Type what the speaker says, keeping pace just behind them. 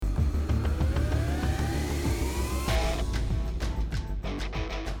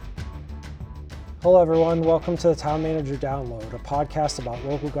Hello everyone, welcome to the Town Manager Download, a podcast about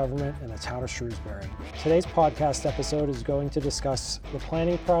local government in the town of Shrewsbury. Today's podcast episode is going to discuss the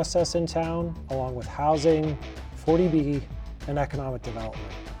planning process in town, along with housing, 40B, and economic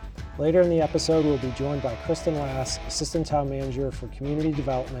development. Later in the episode, we'll be joined by Kristen Las, Assistant Town Manager for Community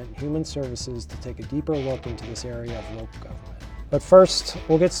Development and Human Services, to take a deeper look into this area of local government. But first,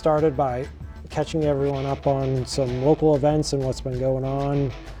 we'll get started by catching everyone up on some local events and what's been going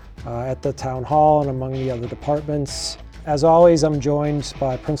on at the town hall and among the other departments. As always, I'm joined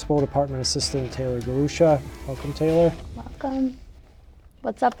by Principal Department Assistant Taylor Galusha. Welcome, Taylor. Welcome.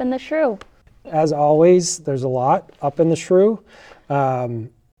 What's up in the Shrew? As always, there's a lot up in the Shrew.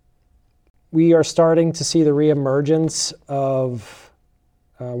 We are starting to see the reemergence of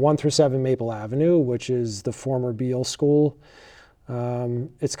 1 through 7 Maple Avenue, which is the former Beale School.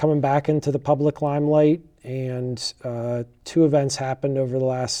 It's coming back into the public limelight, and 2 events happened over the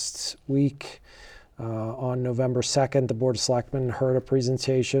last week. On November 2nd, the Board of Selectmen heard a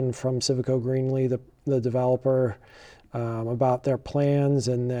presentation from Civico Greenlee, the developer, about their plans,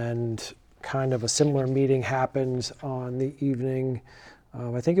 and then kind of a similar meeting happened on the evening,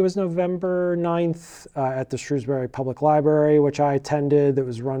 I think it was November 9th, at the Shrewsbury Public Library, which I attended, that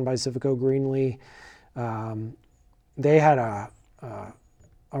was run by Civico Greenlee. They had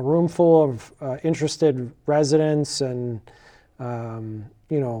a room full of interested residents and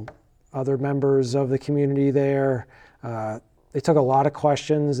other members of the community there. They took a lot of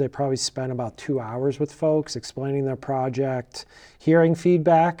questions. They probably spent about 2 hours with folks explaining their project, hearing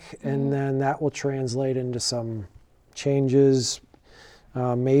feedback, and then that will translate into some changes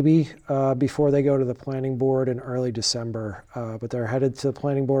maybe before they go to the planning board in early December. But they're headed to the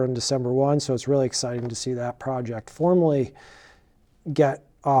planning board on December 1, so it's really exciting to see that project formally get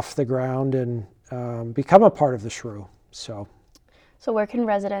off the ground and become a part of the Shrew. So where can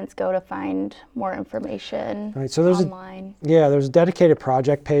residents go to find more information so there's online? There's a dedicated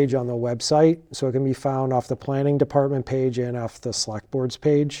project page on the website, so it can be found off the planning department page and off the select board's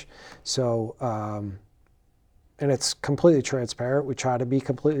page. So, and it's completely transparent. We try to be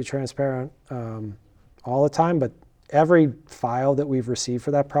completely transparent all the time, but every file that we've received for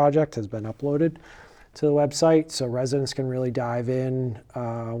that project has been uploaded to the website, so residents can really dive in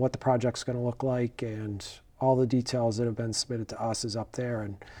what the project's going to look like, and all the details that have been submitted to us is up there.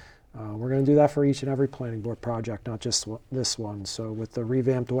 And we're going to do that for each and every planning board project, not just this one. So with the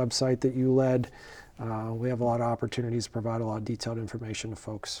revamped website that you led, we have a lot of opportunities to provide a lot of detailed information to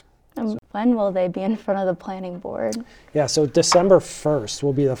folks. And when will they be in front of the planning board? Yeah, so December 1st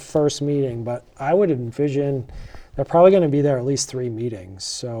will be the first meeting, but I would envision they're probably going to be there at least 3 meetings.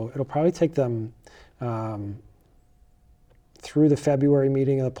 So it'll probably take them through the February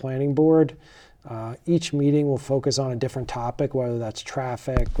meeting of the planning board. Each meeting will focus on a different topic, whether that's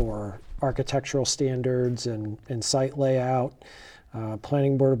traffic or architectural standards and site layout.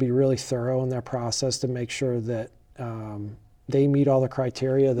 Planning board will be really thorough in their process to make sure that they meet all the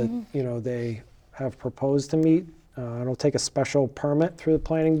criteria that they have proposed to meet. It'll take a special permit through the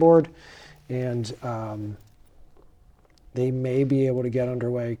planning board, and they may be able to get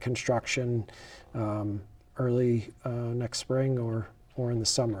underway construction early next spring or in the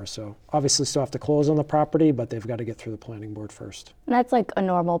summer. So obviously still have to close on the property, but they've got to get through the planning board first. And that's like a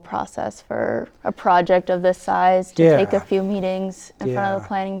normal process for a project of this size, to take a few meetings in front of the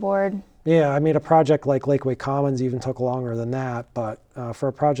planning board. Yeah, I mean, a project like Lakeway Commons even took longer than that, but for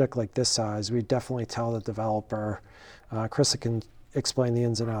a project like this size, we definitely tell the developer, Krista can explain the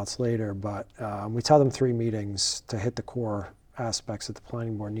ins and outs later, but we tell them 3 meetings to hit the core aspects that the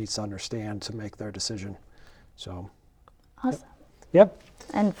planning board needs to understand to make their decision. So, awesome. Yep.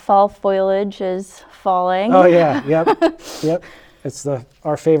 And fall foliage is falling. Oh yeah, yep. It's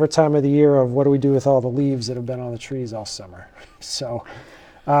our favorite time of the year of what do we do with all the leaves that have been on the trees all summer. So,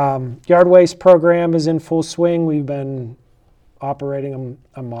 yard waste program is in full swing. We've been operating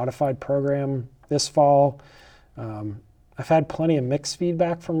a modified program this fall. I've had plenty of mixed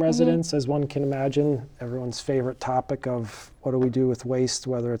feedback from residents, as one can imagine. Everyone's favorite topic of what do we do with waste,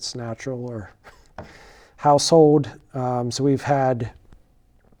 whether it's natural or household. So we've had,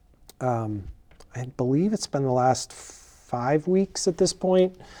 I believe it's been the last 5 weeks at this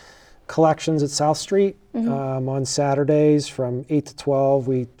point, collections at South Street on Saturdays from 8 to 12.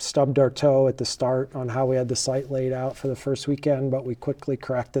 We stubbed our toe at the start on how we had the site laid out for the first weekend, but we quickly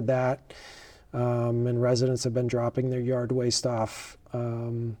corrected that. And residents have been dropping their yard waste off.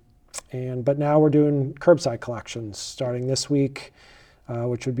 But now we're doing curbside collections starting this week,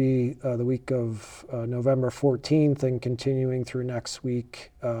 which would be the week of November 14th and continuing through next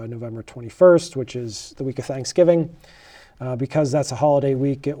week, November 21st, which is the week of Thanksgiving. because that's a holiday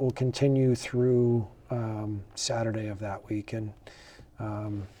week, it will continue through Saturday of that week. And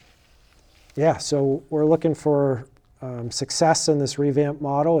yeah, so we're looking for success in this revamped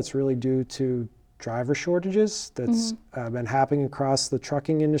model. It's really due to driver shortages that's been happening across the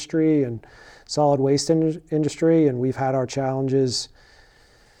trucking industry and solid waste industry, and we've had our challenges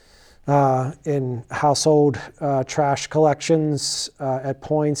in household trash collections at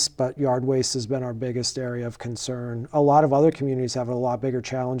points, but yard waste has been our biggest area of concern. A lot of other communities have a lot bigger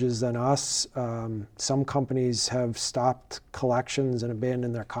challenges than us. Some companies have stopped collections and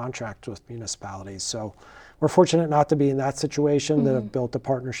abandoned their contracts with municipalities. So we're fortunate not to be in that situation, that have built a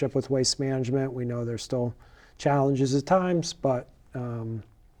partnership with Waste Management. We know there's still challenges at times, but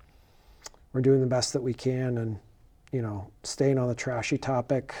we're doing the best that we can. And, you know, staying on the trashy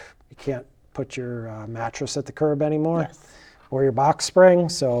topic, you can't put your mattress at the curb anymore, or your box spring.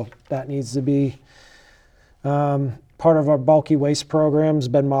 So that needs to be part of our bulky waste program. Has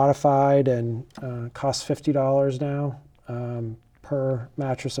been modified and costs $50 now per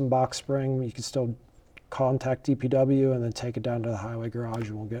mattress and box spring. You can still contact DPW and then take it down to the highway garage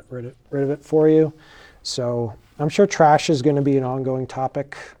and we'll get rid of it for you. So I'm sure trash is going to be an ongoing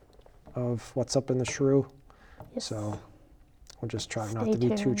topic of what's up in the shrew. So we'll just try not to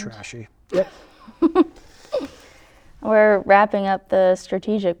be too trashy. We're wrapping up the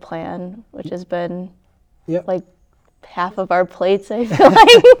strategic plan, which has been like half of our plates, I feel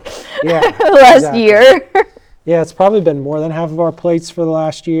like, last year. Yeah, it's probably been more than half of our plates for the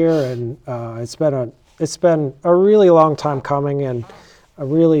last year, and it's been a really long time coming and a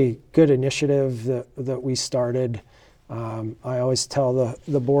really good initiative that we started. I always tell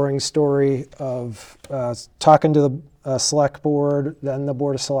the boring story of talking to the select board, then the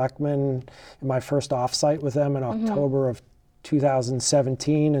board of selectmen, in my first offsite with them in October of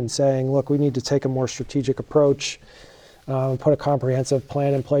 2017, and saying, look, we need to take a more strategic approach, put a comprehensive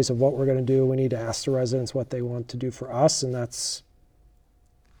plan in place of what we're going to do. We need to ask the residents what they want to do for us, and that's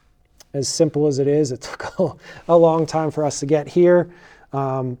as simple as it is. It took a long time for us to get here.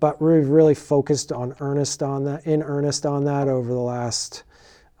 But we've really focused in earnest on that over the last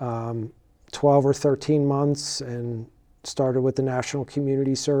 12 or 13 months, and started with the National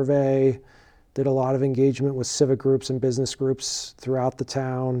Community Survey, did a lot of engagement with civic groups and business groups throughout the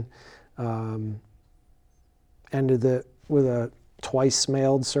town, ended it with a twice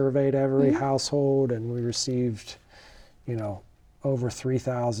mailed survey to every household, and we received, over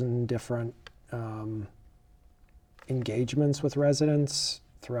 3,000 different engagements with residents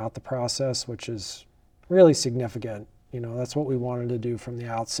throughout the process, which is really significant. That's what we wanted to do from the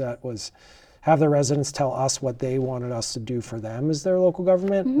outset, was have the residents tell us what they wanted us to do for them as their local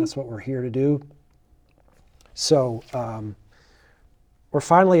government. That's what we're here to do. So we're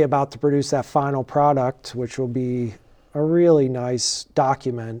finally about to produce that final product, which will be a really nice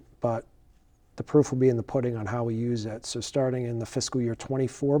document, but the proof will be in the pudding on how we use it. So starting in the fiscal year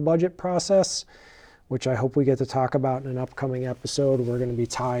 24 budget process, which I hope we get to talk about in an upcoming episode, we're going to be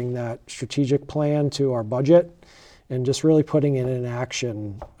tying that strategic plan to our budget and just really putting it in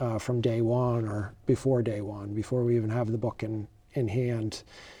action from day one or before day one, before we even have the book in hand,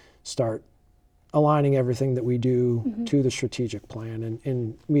 start aligning everything that we do to the strategic plan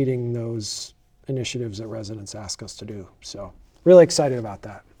and meeting those initiatives that residents ask us to do. So really excited about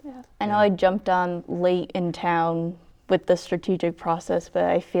that. Yeah. I know I jumped on late in town with the strategic process, but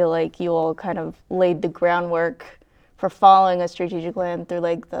I feel like you all kind of laid the groundwork for following a strategic plan through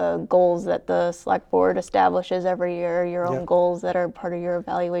like the goals that the select board establishes every year, your own goals that are part of your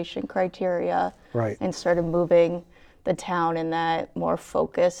evaluation criteria, and started moving the town in that more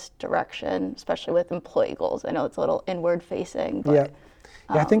focused direction, especially with employee goals. I know it's a little inward facing, but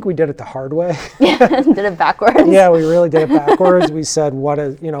I think we did it the hard way. Did it backwards. Yeah, we really did it backwards. We said, what are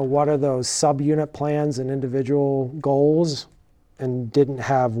those subunit plans and individual goals, and didn't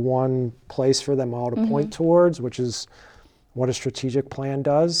have one place for them all to point towards, which is what a strategic plan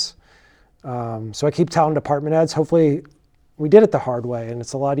does. So I keep telling department heads, hopefully we did it the hard way, and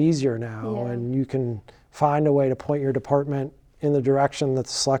it's a lot easier now, and you can find a way to point your department in the direction that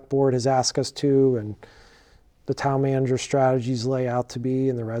the select board has asked us to, and the town manager strategies lay out to be,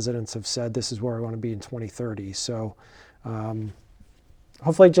 and the residents have said this is where I want to be in 2030. So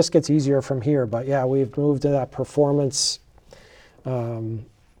hopefully it just gets easier from here. But yeah, we've moved to that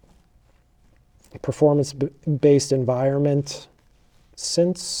performance-based environment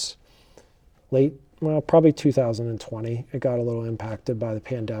since probably 2020. It got a little impacted by the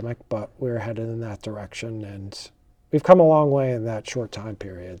pandemic, but we're headed in that direction, and we've come a long way in that short time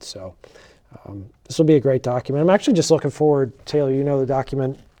period. So this will be a great document. I'm actually just looking forward, Taylor, you know the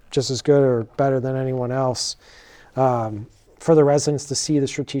document just as good or better than anyone else. for the residents to see the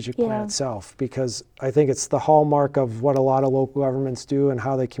strategic plan itself, because I think it's the hallmark of what a lot of local governments do and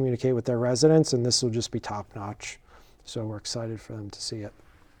how they communicate with their residents, and this will just be top notch. So we're excited for them to see it.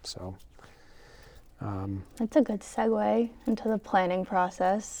 So that's a good segue into the planning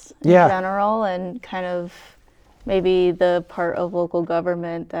process in Yeah. general, and kind of maybe the part of local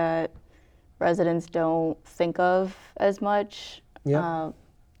government that residents don't think of as much. Yeah.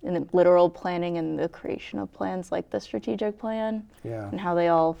 In the literal planning and the creation of plans like the strategic plan, Yeah. and how they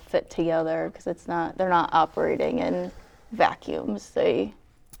all fit together, because they're not operating in vacuums. They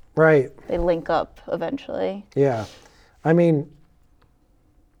Right. link up eventually. Yeah. I mean,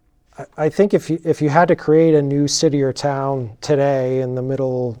 I think if you had to create a new city or town today in the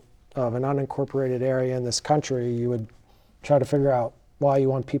middle of an unincorporated area in this country, you would try to figure out why you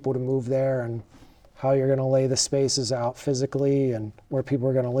want people to move there and how you're going to lay the spaces out physically and where people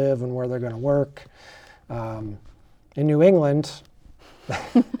are going to live and where they're going to work. In New England,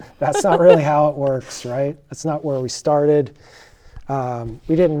 that's not really how it works, right? That's not where we started.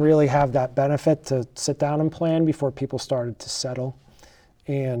 We didn't really have that benefit to sit down and plan before people started to settle.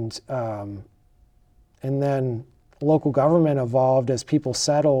 And then local government evolved as people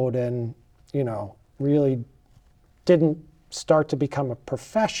settled and, really didn't start to become a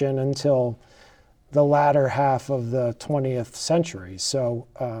profession until the latter half of the 20th century. So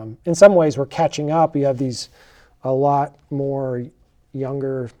in some ways we're catching up. You have a lot more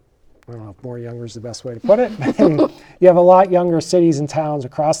younger, I don't know if more younger is the best way to put it. You have a lot younger cities and towns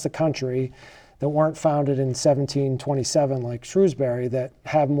across the country that weren't founded in 1727 like Shrewsbury that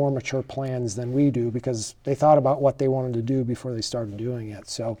have more mature plans than we do, because they thought about what they wanted to do before they started doing it.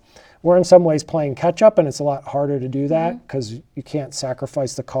 So we're in some ways playing catch up, and it's a lot harder to do that because you can't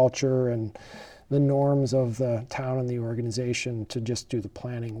sacrifice the culture and the norms of the town and the organization to just do the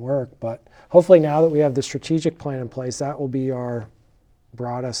planning work. But hopefully now that we have the strategic plan in place, that will be our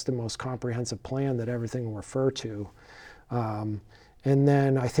broadest and most comprehensive plan that everything will refer to. And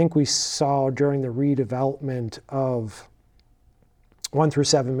then I think we saw during the redevelopment of 1 through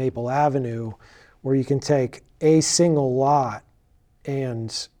 7 Maple Avenue, where you can take a single lot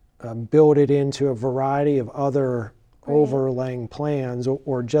and build it into a variety of other overlaying plans,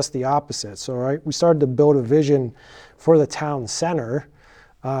 or just the opposite. So we started to build a vision for the town center,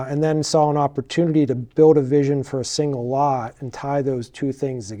 and then saw an opportunity to build a vision for a single lot and tie those two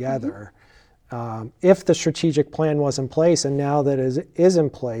things together. If the strategic plan was in place, and now that it is in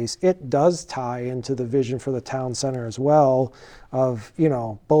place, it does tie into the vision for the town center as well, of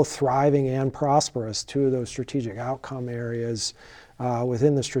both thriving and prosperous, two of those strategic outcome areas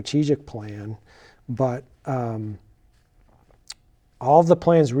within the strategic plan. But all of the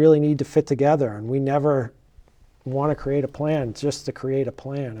plans really need to fit together, and we never want to create a plan just to create a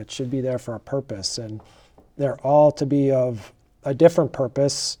plan. It should be there for a purpose, and they're all to be of a different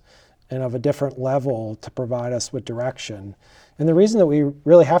purpose and of a different level to provide us with direction. And the reason that we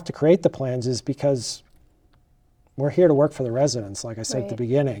really have to create the plans is because we're here to work for the residents, like I said at the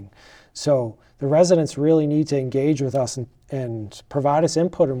beginning. So the residents really need to engage with us and provide us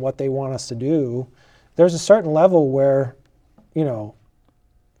input on what they want us to do. There's a certain level where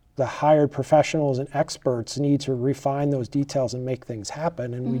the hired professionals and experts need to refine those details and make things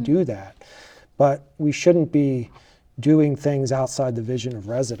happen, and we do that. But we shouldn't be doing things outside the vision of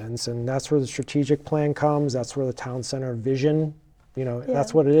residents, and that's where the strategic plan comes. That's where the town center vision,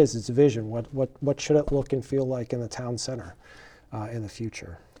 that's what it is. It's a vision. What should it look and feel like in the town center in the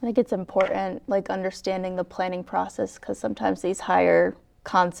future? I think it's important, understanding the planning process, because sometimes these higher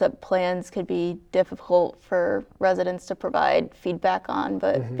concept plans could be difficult for residents to provide feedback on,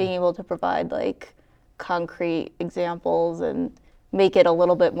 but being able to provide concrete examples and make it a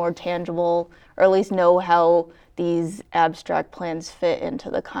little bit more tangible, or at least know how these abstract plans fit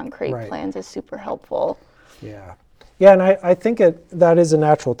into the concrete plans, is super helpful. Yeah, and I think that is a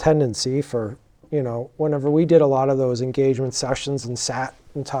natural tendency for, whenever we did a lot of those engagement sessions and sat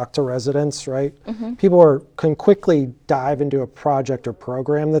and talked to residents, right? People can quickly dive into a project or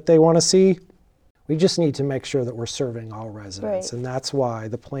program that they want to see. We just need to make sure that we're serving all residents, and that's why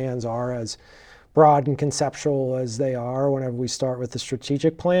the plans are as broad and conceptual as they are whenever we start with the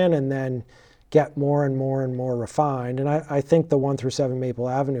strategic plan, and then get more and more and more refined. And I think the 1 through 7 Maple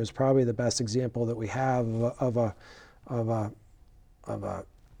Avenue is probably the best example that we have of a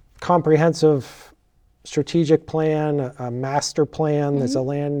comprehensive strategic plan, a master plan that's a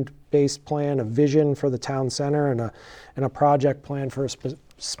land-based plan, a vision for the town center, and a project plan for a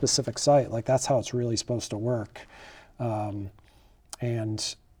specific site. That's how it's really supposed to work. And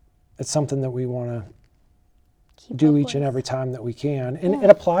it's something that we want to do each and every time that we can. And it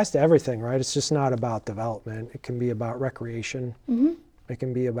applies to everything, right? It's just not about development. It can be about recreation. It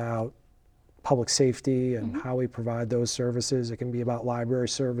can be about public safety and how we provide those services. It can be about library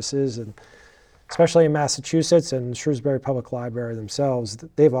services, and especially in Massachusetts and Shrewsbury Public Library themselves,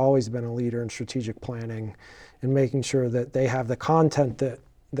 they've always been a leader in strategic planning and making sure that they have the content that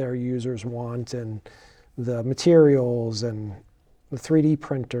their users want and the materials and the 3D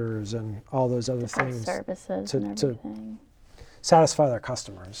printers and all those other things services to satisfy their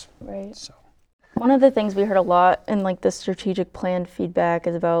customers. Right. So. One of the things we heard a lot in like the strategic plan feedback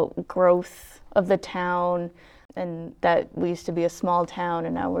is about growth of the town, and that we used to be a small town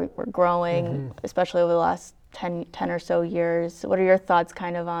and now we're growing, especially over the last 10 or so years. What are your thoughts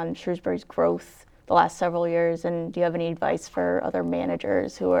kind of on Shrewsbury's growth the last several years, and do you have any advice for other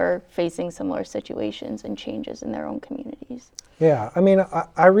managers who are facing similar situations and changes in their own communities? Yeah, I mean,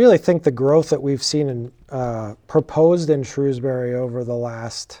 I really think the growth that we've seen in, proposed in Shrewsbury over the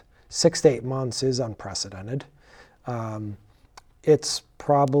last 6 to 8 months is unprecedented. It's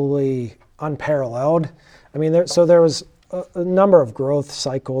probably unparalleled. I mean, there was a number of growth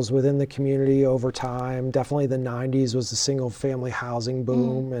cycles within the community over time. Definitely the 90s was the single family housing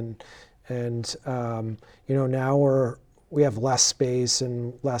boom, and you know, now we have less space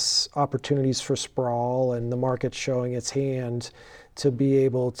and less opportunities for sprawl, and the market's showing its hand to be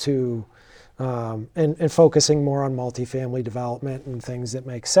able to and focusing more on multifamily development and things that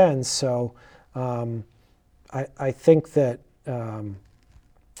make sense. So I think that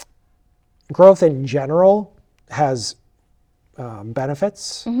growth in general has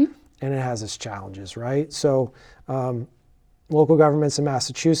benefits, and it has its challenges, right? So local governments in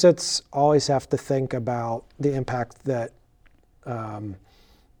Massachusetts always have to think about the impact that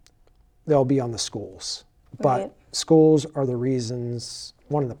there'll be on the schools. Right. But schools are the reasons,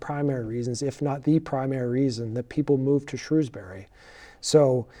 one of the primary reasons, if not the primary reason, that people move to Shrewsbury.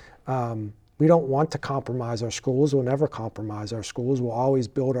 So we don't want to compromise our schools. We'll never compromise our schools. We'll always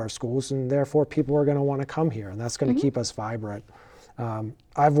build our schools, and therefore people are going to want to come here, and that's going to keep us vibrant.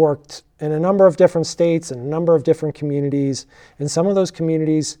 I've worked in a number of different states and a number of different communities, and some of those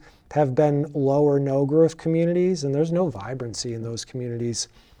communities have been low or no growth communities, and there's no vibrancy in those communities.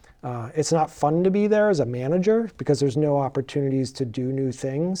 It's not fun to be there as a manager because there's no opportunities to do new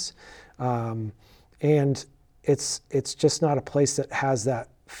things, and it's just not a place that has that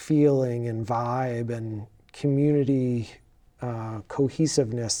feeling and vibe and community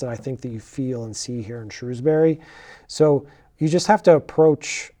cohesiveness that I think that you feel and see here in Shrewsbury. So you just have to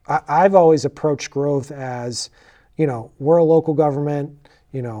approach, I've always approached growth as, you know, we're a local government,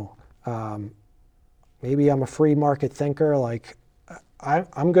 you know, maybe I'm a free market thinker, like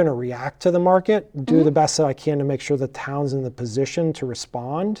I'm going to react to the market, do the best that I can to make sure the town's in the position to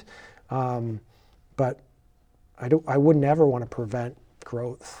respond. But I would never want to prevent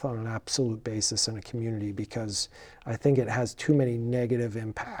growth on an absolute basis in a community because I think it has too many negative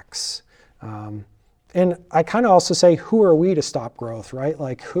impacts. And I kind of also say, who are we to stop growth, right?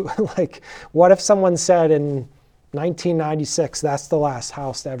 Like, what if someone said in 1996, that's the last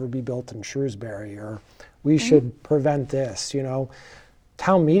house to ever be built in Shrewsbury, or we should prevent this, you know?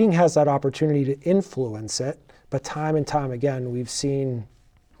 Town meeting has that opportunity to influence it, but time and time again, we've seen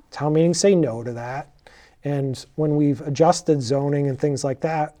town meetings say no to that. And when we've adjusted zoning and things like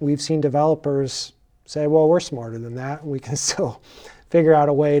that, we've seen developers say, well, we're smarter than that. We can still figure out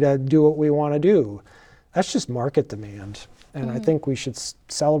a way to do what we want to do. That's just market demand. And I think we should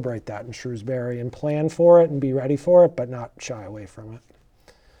celebrate that in Shrewsbury and plan for it and be ready for it, but not shy away from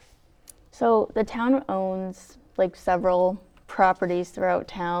it. So the town owns like several properties throughout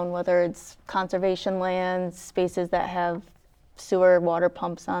town, whether it's conservation lands, spaces that have sewer water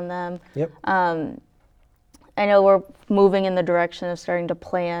pumps on them. Yep. I know we're moving in the direction of starting to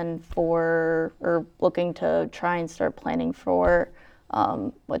plan for, or looking to try and start planning for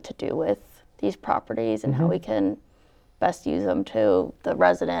what to do with these properties and how we can best use them to the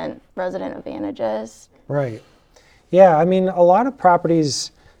resident advantages. Right. Yeah, I mean, a lot of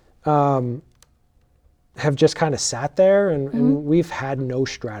properties have just kind of sat there, and we've had no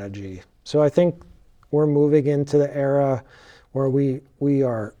strategy. So I think we're moving into the era where we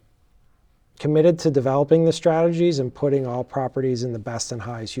are committed to developing the strategies and putting all properties in the best and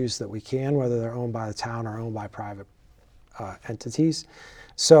highest use that we can, whether they're owned by the town or owned by private entities.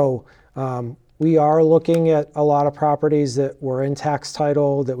 So we are looking at a lot of properties that were in tax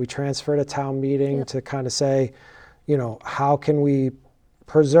title that we transferred to town meeting to kind of say, you know, how can we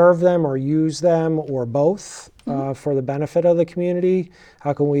preserve them or use them or both for the benefit of the community?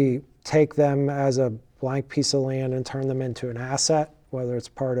 How can we take them as a blank piece of land and turn them into an asset, whether it's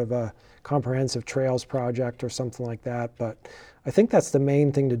part of a comprehensive trails project or something like that. But I think that's the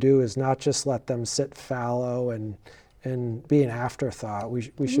main thing to do, is not just let them sit fallow and be an afterthought.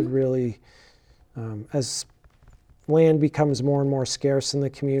 We should really, as land becomes more and more scarce in the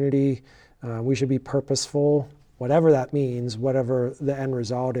community, we should be purposeful, whatever that means, whatever the end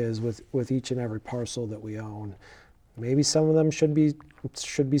result is with each and every parcel that we own. Maybe some of them should be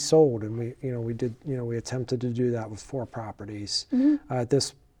sold, and we attempted to do that with 4 properties. At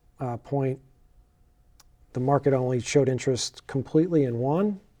this point, the market only showed interest completely in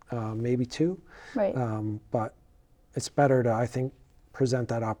 1, maybe 2. Right. But it's better to, I think, present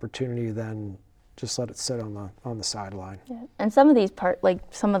that opportunity than just let it sit on the sideline. Yeah. And some of these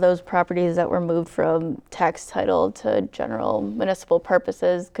some of those properties that were moved from tax title to general municipal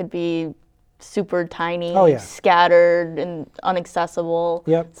purposes could be super tiny, scattered and inaccessible.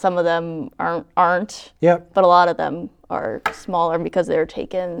 Yep. Some of them aren't. Yep. But a lot of them are smaller because they were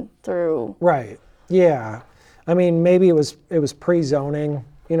taken through. Right. Yeah. I mean, maybe it was pre-zoning.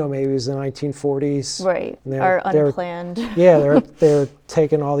 Maybe it was the 1940s. Right. Or unplanned. They're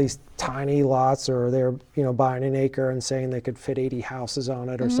taking all these tiny lots, or they're buying an acre and saying they could fit 80 houses on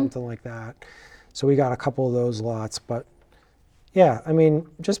it or something like that. So we got a couple of those lots, but yeah, I mean,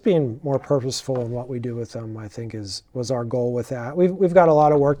 just being more purposeful in what we do with them, I think was our goal with that. We've got a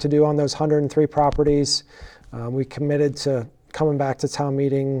lot of work to do on those 103 properties. We committed to coming back to town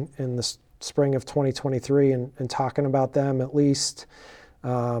meeting in the spring of 2023 and talking about them at least.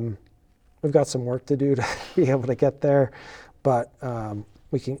 We've got some work to do to be able to get there, but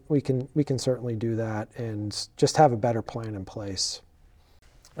we can certainly do that and just have a better plan in place.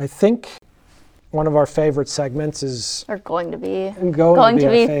 I think one of our favorite segments is going to be a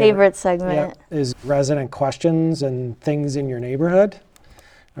favorite segment is resident questions and things in your neighborhood,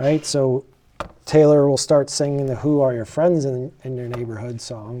 right? So Taylor will start singing the "Who Are Your Friends in Your Neighborhood"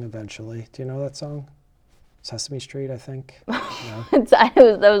 song eventually. Do you know that song? Sesame Street, I think. No? That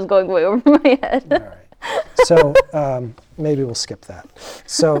was going way over my head. All right. So maybe we'll skip that.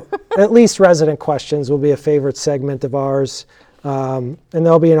 So at least resident questions will be a favorite segment of ours. And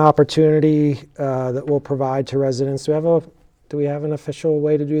there'll be an opportunity that we'll provide to residents. Do we have an official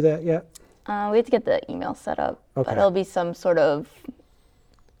way to do that yet? We have to get the email set up. Okay. But it'll be some sort of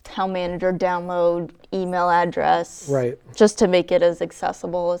town manager download email address. Right. Just to make it as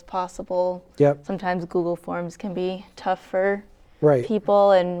accessible as possible. Yep. Sometimes Google Forms can be tough for right.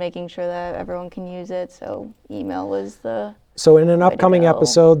 people, and making sure that everyone can use it. So email was the So in an upcoming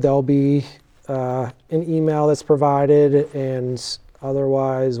episode, there'll be an email that's provided, and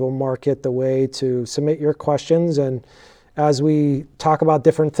otherwise we'll mark it the way to submit your questions. And as we talk about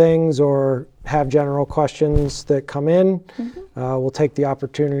different things or have general questions that come in, we'll take the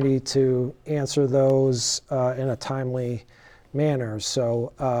opportunity to answer those in a timely manner.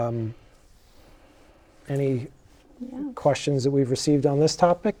 So any questions that we've received on this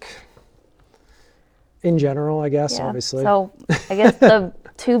topic? In general, I guess, obviously. So I guess the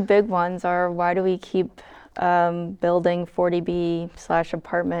 2 big ones are, why do we keep building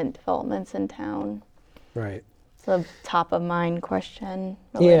 40B/apartment developments in town? Right. It's a top of mind question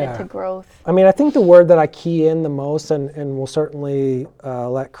related to growth. I mean, I think the word that I key in the most, and we'll certainly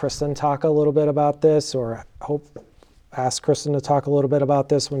let Kristen talk a little bit about this, or ask Kristen to talk a little bit about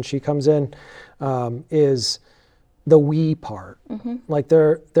this when she comes in, is the we part. Like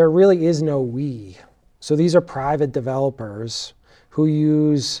there really is no we. So these are private developers who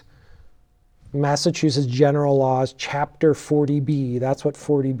use Massachusetts general laws, chapter 40B. That's what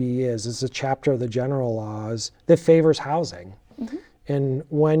 40B is. It's a chapter of the general laws that favors housing. And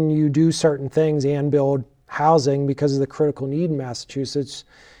when you do certain things and build housing because of the critical need in Massachusetts,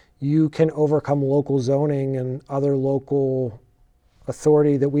 you can overcome local zoning and other local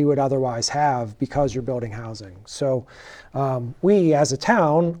authority that we would otherwise have because you're building housing. So we as a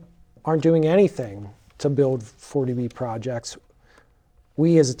town aren't doing anything to build 40B projects.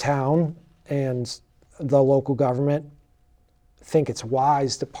 We as a town and the local government think it's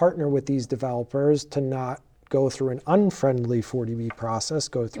wise to partner with these developers to not go through an unfriendly 40B process,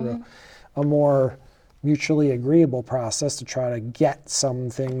 go through a more mutually agreeable process to try to get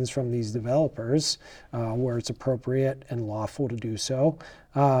some things from these developers where it's appropriate and lawful to do so.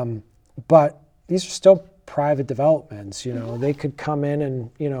 But these are still private developments. They could come in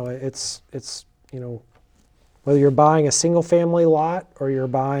and it's whether you're buying a single family lot or you're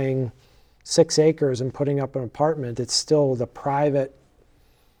buying 6 acres and putting up an apartment, it's still the private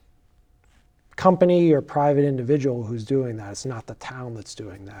company or private individual who's doing that. It's not the town that's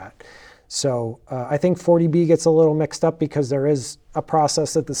doing that. So I think 40B gets a little mixed up because there is a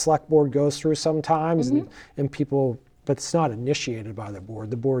process that the select board goes through sometimes, and people but it's not initiated by the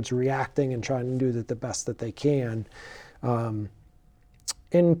board. The board's reacting and trying to do the best that they can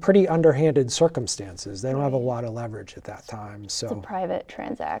in pretty underhanded circumstances. They don't have a lot of leverage at that time. So it's a private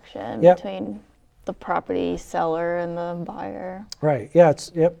transaction between the property seller and the buyer. Right. Yeah.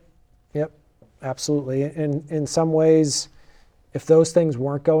 Yep. Absolutely. And in some ways, if those things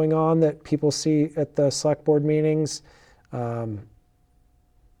weren't going on that people see at the select board meetings,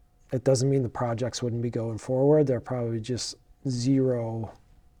 it doesn't mean the projects wouldn't be going forward. They're probably just zero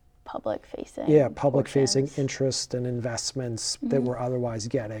public-facing interest and investments that we're otherwise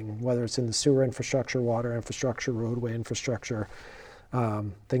getting, whether it's in the sewer infrastructure, water infrastructure, roadway infrastructure,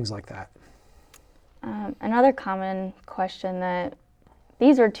 things like that. Another common question that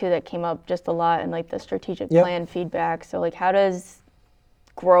these are two that came up just a lot in like the strategic plan feedback. So like, how does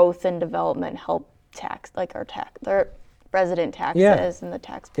growth and development help their resident taxes and the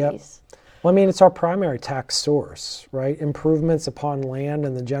tax base? Well, I mean, it's our primary tax source, right? Improvements upon land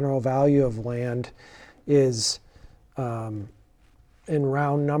and the general value of land is, in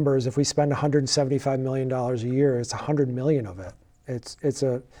round numbers, if we spend $175 million a year, it's $100 million of it.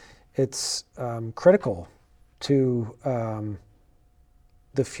 It's critical to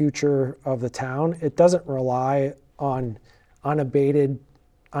the future of the town. It doesn't rely on unabated,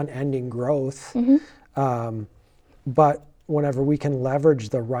 unending growth, but whenever we can leverage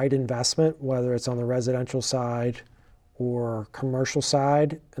the right investment, whether it's on the residential side or commercial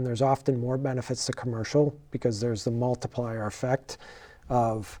side, and there's often more benefits to commercial because there's the multiplier effect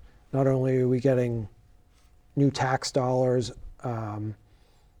of not only are we getting new tax dollars,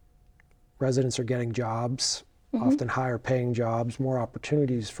 residents are getting jobs, often higher paying jobs, more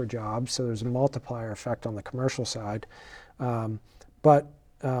opportunities for jobs, so there's a multiplier effect on the commercial side. But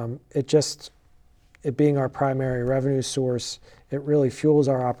it being our primary revenue source, it really fuels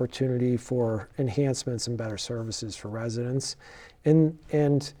our opportunity for enhancements and better services for residents.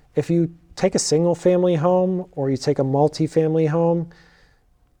 And if you take a single family home or you take a multifamily home,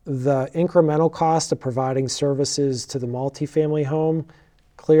 the incremental cost of providing services to the multifamily home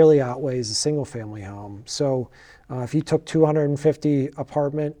clearly outweighs the single family home. So if you took 250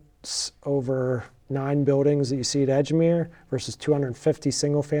 apartments over 9 buildings that you see at Edgemere versus 250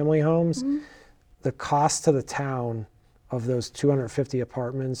 single family homes, the cost to the town of those 250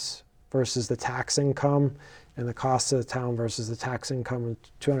 apartments versus the tax income and the cost to the town versus the tax income of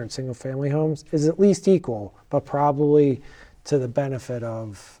 200 single family homes is at least equal, but probably to the benefit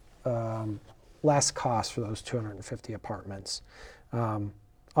of less cost for those 250 apartments.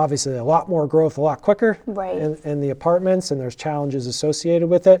 Obviously, a lot more growth, a lot quicker in the apartments, and there's challenges associated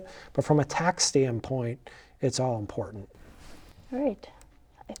with it. But from a tax standpoint, it's all important. All right.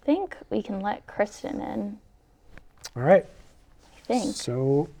 I think we can let Kristen in. All right. I think.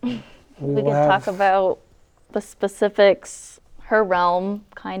 So we can talk about the specifics, her realm,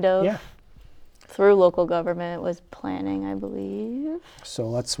 kind of, through local government was planning, I believe. So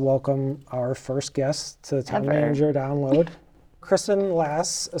let's welcome our first guest to the Town Manager Download. Kristen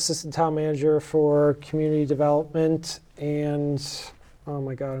Las, Assistant Town Manager for Community Development and, oh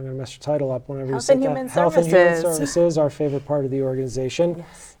my God, I'm going to mess your title up whenever you say that. Health and Human Services, our favorite part of the organization,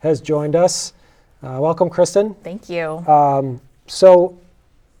 has joined us. Welcome, Kristen. Thank you. So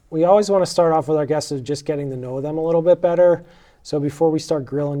we always want to start off with our guests of just getting to know them a little bit better. So before we start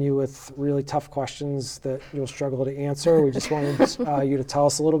grilling you with really tough questions that you'll struggle to answer, we just wanted you to tell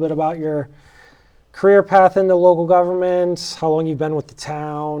us a little bit about your career path into local government, how long you've been with the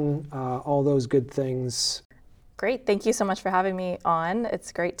town, all those good things. Great. Thank you so much for having me on.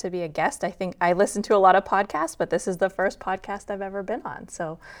 It's great to be a guest. I think I listen to a lot of podcasts, but this is the first podcast I've ever been on.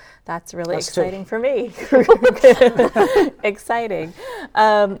 So that's really exciting for me. Exciting.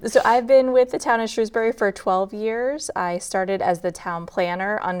 So I've been with the town of Shrewsbury for 12 years. I started as the town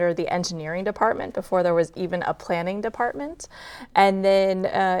planner under the engineering department before there was even a planning department. And then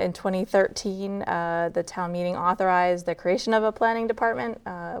in 2013, the town meeting authorized the creation of a planning department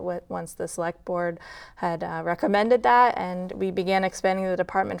once the select board had recommended that, and we began expanding the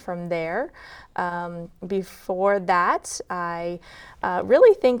department from there. Before that, I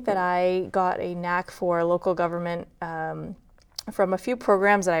really think that I got a knack for local government from a few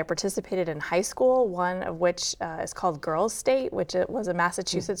programs that I participated in high school, one of which is called Girls State, which it was a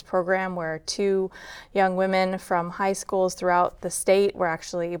Massachusetts program where 2 young women from high schools throughout the state were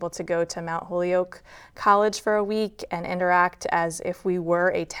actually able to go to Mount Holyoke College for a week and interact as if we were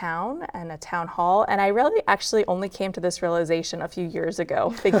a town and a town hall. And I really actually only came to this realization a few years ago,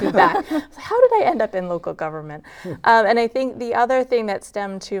 thinking back, how did I end up in local government? And I think the other thing that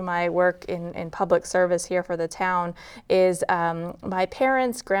stemmed to my work in public service here for the town is my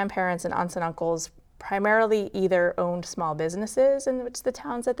parents, grandparents, and aunts and uncles primarily either owned small businesses in which the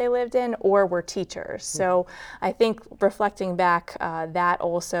towns that they lived in or were teachers. So I think reflecting back, that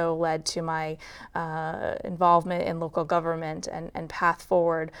also led to my involvement in local government and path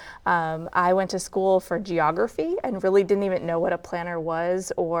forward. I went to school for geography and really didn't even know what a planner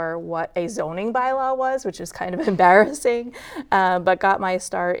was or what a zoning bylaw was, which was kind of embarrassing, but got my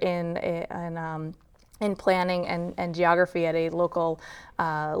start in planning and geography at a local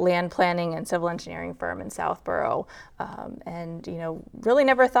land planning and civil engineering firm in Southborough. And really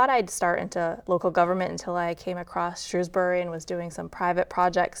never thought I'd start into local government until I came across Shrewsbury and was doing some private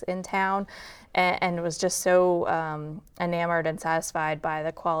projects in town, and was just so enamored and satisfied by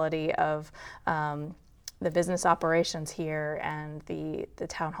the quality of the business operations here and the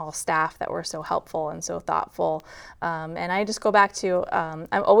town hall staff that were so helpful and so thoughtful. And I just go back to,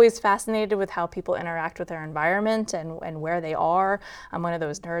 I'm always fascinated with how people interact with their environment and where they are. I'm one of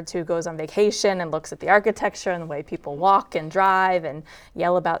those nerds who goes on vacation and looks at the architecture and the way people walk and drive and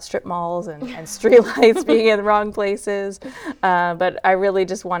yell about strip malls and streetlights being in the wrong places. But I really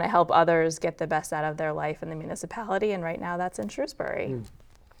just want to help others get the best out of their life in the municipality, and right now that's in Shrewsbury.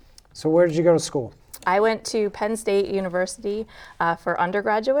 So where did you go to school? I went to Penn State University for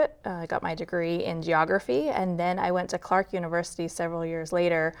undergraduate. I got my degree in geography, and then I went to Clark University several years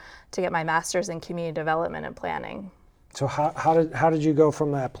later to get my master's in community development and planning. So how did you go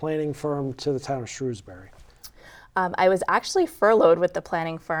from that planning firm to the town of Shrewsbury? I was actually furloughed with the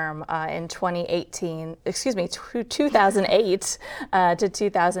planning firm in 2008 to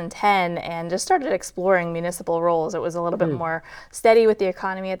 2010, and just started exploring municipal roles. It was a little bit more steady with the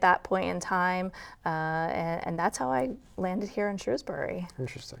economy at that point in time, and that's how I landed here in Shrewsbury.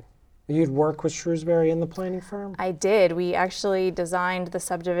 Interesting. You'd work with Shrewsbury in the planning firm? I did. We actually designed the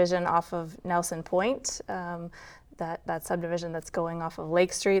subdivision off of Nelson Point. That subdivision that's going off of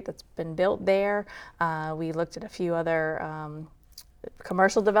Lake Street that's been built there. We looked at a few other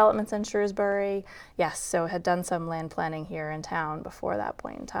commercial developments in Shrewsbury. Yes, so had done some land planning here in town before that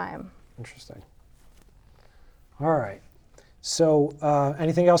point in time. Interesting. All right. So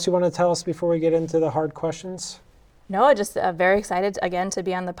anything else you want to tell us before we get into the hard questions? No, just very excited again to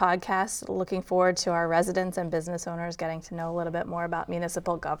be on the podcast. Looking forward to our residents and business owners getting to know a little bit more about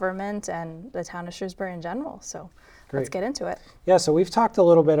municipal government and the town of Shrewsbury in general. So let's get into it. Yeah, so we've talked a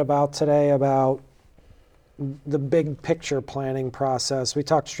little bit today about the big picture planning process. We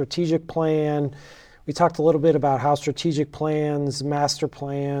talked strategic plan. We talked a little bit about how strategic plans, master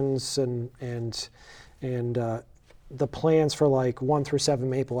plans, and the plans for like 1 through 7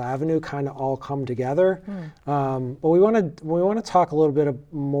 Maple Avenue kind of all come together. But we want to talk a little bit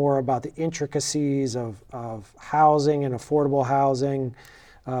more about the intricacies of housing and affordable housing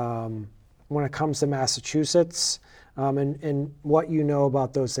when it comes to Massachusetts, and what you know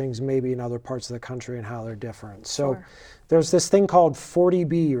about those things maybe in other parts of the country and how they're different. So there's this thing called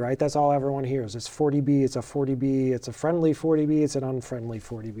 40B, right? That's all everyone hears. It's 40B, it's a 40B, it's a friendly 40B, it's an unfriendly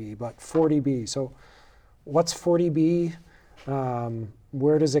 40B, but 40B. So what's 40B?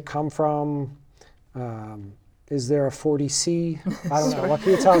 Where does it come from? Is there a 40C? I don't know. What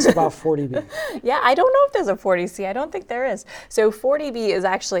can you tell us about 40B? Yeah, I don't know if there's a 40C. I don't think there is. So 40B is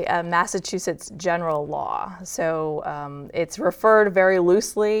actually a Massachusetts general law. So it's referred very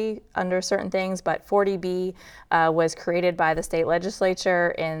loosely under certain things, but 40B was created by the state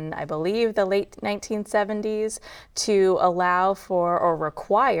legislature in, I believe, the late 1970s to allow for or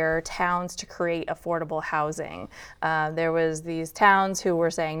require towns to create affordable housing. There was these towns who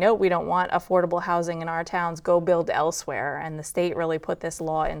were saying, no, we don't want affordable housing in our towns. Go build elsewhere, and the state really put this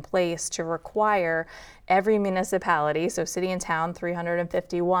law in place to require every municipality, so city and town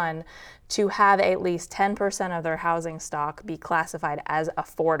 351, to have at least 10% of their housing stock be classified as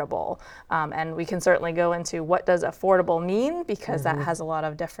affordable. And we can certainly go into what does affordable mean, because that has a lot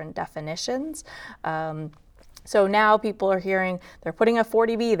of different definitions. So now people are hearing they're putting a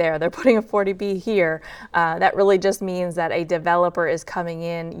 40B there, they're putting a 40B here. That really just means that a developer is coming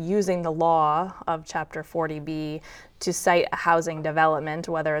in using the law of Chapter 40B to site a housing development,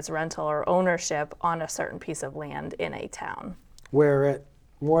 whether it's rental or ownership, on a certain piece of land in a town. Where it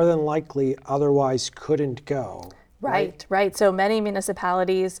more than likely otherwise couldn't go. Right. So many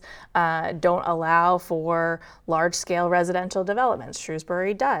municipalities don't allow for large-scale residential developments.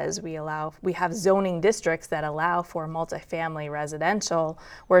 Shrewsbury does. We have zoning districts that allow for multifamily residential,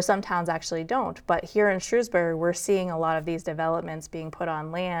 where some towns actually don't. But here in Shrewsbury, we're seeing a lot of these developments being put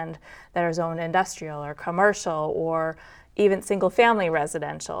on land that are zoned industrial or commercial or even single-family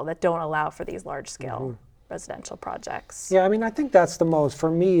residential that don't allow for these large-scale residential projects. Yeah, I mean, I think for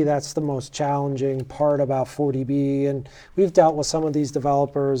me, that's the most challenging part about 40B. And we've dealt with some of these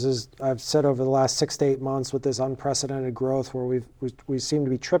developers, as I've said, over the last 6 to 8 months with this unprecedented growth where we seem to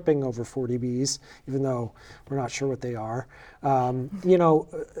be tripping over 40Bs, even though we're not sure what they are,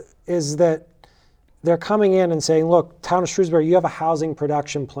 is that they're coming in and saying, look, Town of Shrewsbury, you have a housing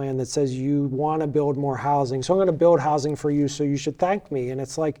production plan that says you want to build more housing. So I'm going to build housing for you, so you should thank me. And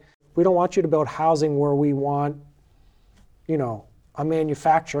it's like, we don't want you to build housing where we want, a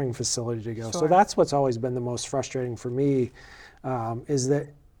manufacturing facility to go. Sure. So that's what's always been the most frustrating for me, is that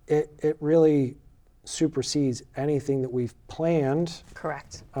it really supersedes anything that we've planned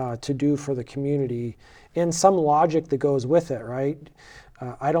Correct. To do for the community, and some logic that goes with it, right?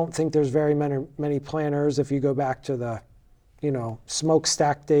 I don't think there's very many planners, if you go back to the,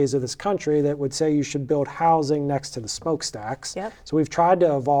 smokestack days of this country, that would say you should build housing next to the smokestacks. Yep. So we've tried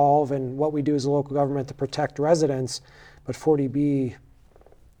to evolve in what we do as a local government to protect residents, but 40B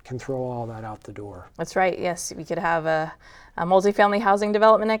can throw all that out the door. That's right. Yes, we could have a multifamily housing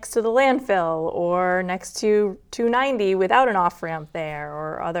development next to the landfill, or next to 290 without an off-ramp there,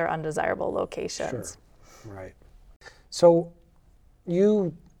 or other undesirable locations. Sure. Right. So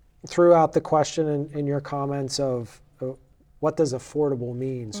you threw out the question in your comments of what does affordable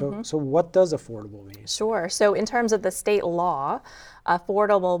mean? So what does affordable mean? Sure. So in terms of the state law,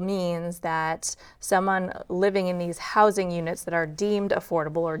 affordable means that someone living in these housing units that are deemed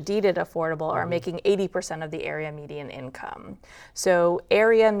affordable or deeded affordable are making 80% of the area median income. So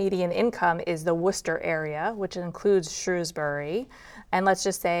area median income is the Worcester area, which includes Shrewsbury. And let's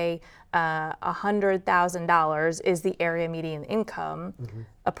just say $100,000 is the area median income.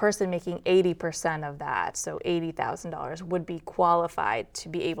 A person making 80% of that, so $80,000, would be qualified to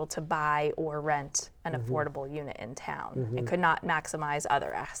be able to buy or rent an affordable unit in town and could not maximize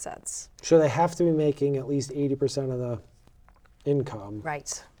other assets. So they have to be making at least 80% of the income.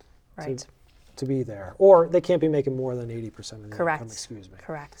 Right. To be there. Or they can't be making more than 80% of the Correct. income, excuse me.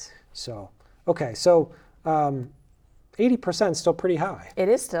 Correct. So, okay, so 80% is still pretty high. It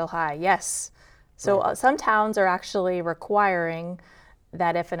is still high, yes. So some towns are actually requiring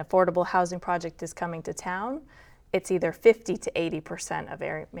that if an affordable housing project is coming to town, it's either 50 to 80% of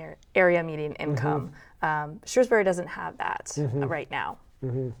area median income. Shrewsbury doesn't have that right now.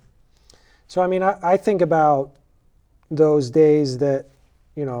 So, I mean, I think about those days that,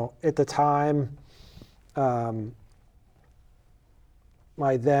 at the time,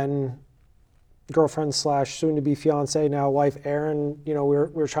 my then girlfriend / soon-to-be fiance, now wife, Erin, we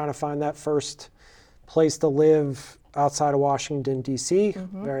were trying to find that first place to live outside of Washington, D.C.,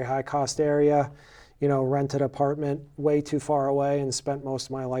 very high-cost area, rented apartment way too far away and spent most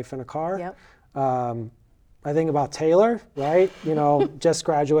of my life in a car. Yep. I think about Taylor, right? Just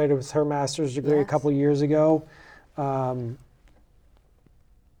graduated with her master's degree a couple years ago. Rent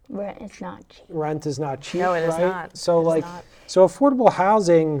is not cheap. Rent is not cheap, No, it is right? not. So It is not. so affordable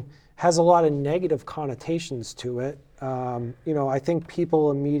housing has a lot of negative connotations to it. I think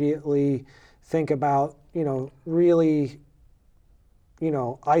people immediately think about, really,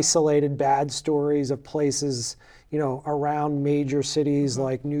 isolated bad stories of places, around major cities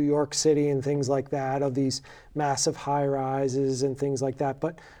like New York City and things like that, of these massive high rises and things like that.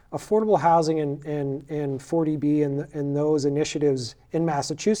 But affordable housing and 40B and those initiatives in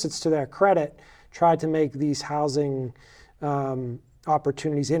Massachusetts, to their credit, tried to make these housing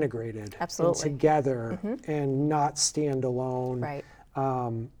opportunities integrated and together and not stand alone. Right.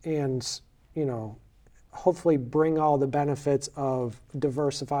 And, hopefully bring all the benefits of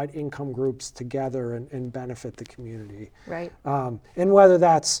diversified income groups together and benefit the community. Right. And whether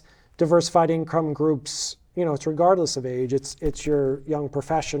that's diversified income groups, it's regardless of age. It's your young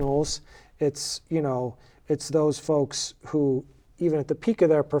professionals. It's those folks who, even at the peak of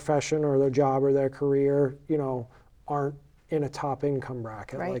their profession or their job or their career, aren't in a top income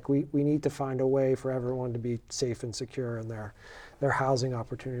bracket. Right. Like we need to find a way for everyone to be safe and secure in their housing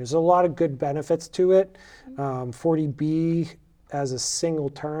opportunities. There's a lot of good benefits to it. 40B as a single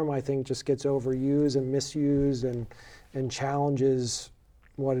term, I think, just gets overused and misused and challenges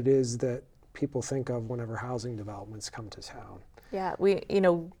what it is that people think of whenever housing developments come to town. Yeah,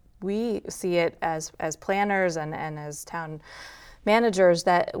 we see it as planners and as town managers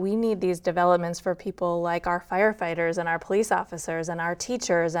that we need these developments for people like our firefighters and our police officers and our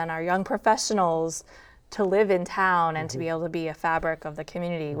teachers and our young professionals to live in town and to be able to be a fabric of the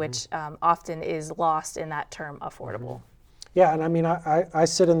community, which often is lost in that term affordable. Yeah, and I mean, I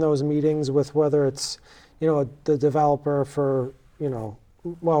sit in those meetings with whether it's, the developer for,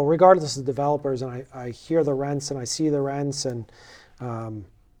 well, regardless of the developers, and I hear the rents and I see the rents, and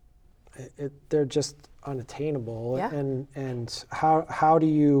they're just unattainable. Yeah. And how do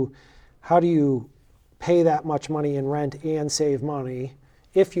you pay that much money in rent and save money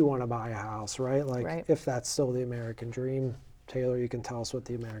if you want to buy a house, right? Like Right. if that's still the American dream. Taylor, you can tell us what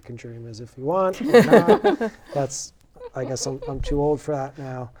the American dream is if you want or not. That's, I guess I'm too old for that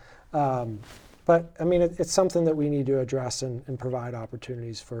now. But I mean, it's something that we need to address and provide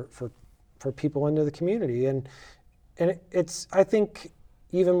opportunities for people into the community. And it's, I think,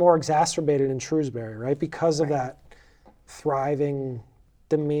 even more exacerbated in Shrewsbury, right? Because of that thriving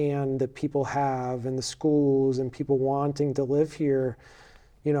demand that people have in the schools and people wanting to live here,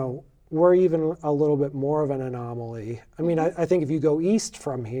 you know, we're even a little bit more of an anomaly. I mean, I think if you go east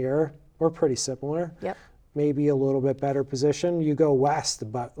from here, we're pretty similar. Yep. Maybe a little bit better position. You go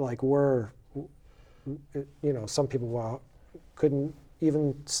west, but like we're, you know, some people couldn't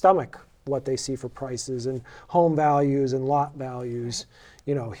even stomach what they see for prices and home values and lot values,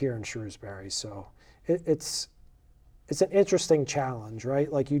 you know, here in Shrewsbury. So it's an interesting challenge,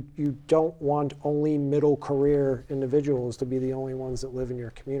 right? Like you don't want only middle career individuals to be the only ones that live in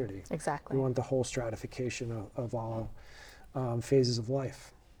your community. Exactly. You want the whole stratification of all phases of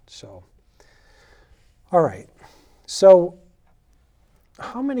life. So, all right. So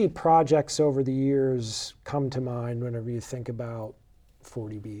how many projects over the years come to mind whenever you think about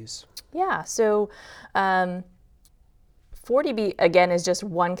 40Bs? Yeah, so 40B, again, is just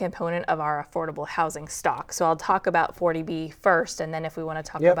one component of our affordable housing stock. So I'll talk about 40B first, and then if we want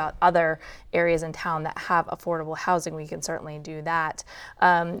to talk about other areas in town that have affordable housing, we can certainly do that.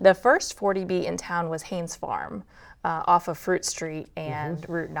 The first 40B in town was Haynes Farm off of Fruit Street and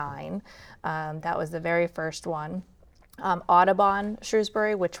Route 9. That was the very first one. Audubon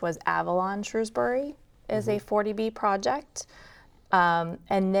Shrewsbury, which was Avalon Shrewsbury, is a 40B project.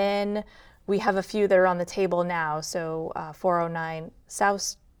 And then we have a few that are on the table now. So 409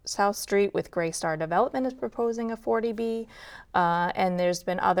 South Street with Gray Star Development is proposing a 40B. And there's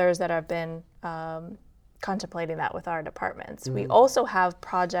been others that have been contemplating that with our departments. We also have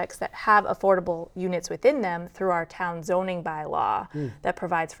projects that have affordable units within them through our town zoning bylaw that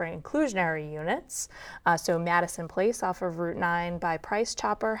provides for inclusionary units. So Madison Place off of Route 9 by Price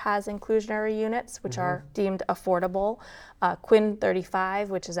Chopper has inclusionary units, which are deemed affordable. Quinn 35,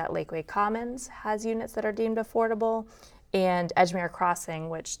 which is at Lakeway Commons, has units that are deemed affordable. And Edgemere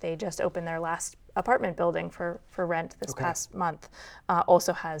Crossing, which they just opened their last apartment building for rent this past month,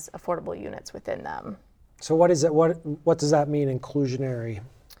 also has affordable units within them. So what is it? What does that mean, inclusionary?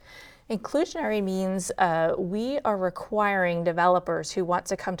 Inclusionary means we are requiring developers who want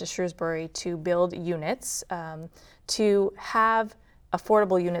to come to Shrewsbury to build units to have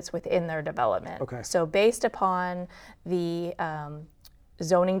affordable units within their development. Okay. So based upon the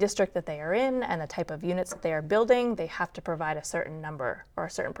zoning district that they are in and the type of units that they are building, they have to provide a certain number or a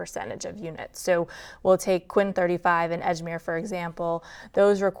certain percentage of units. So we'll take Quinn 35 and Edgemere, for example.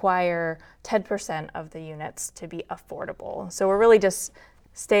 Those require 10% of the units to be affordable. So we're really just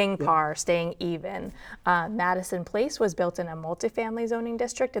staying par, staying even. Madison Place was built in a multifamily zoning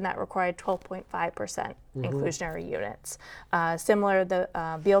district, and that required 12.5% inclusionary units. Similar,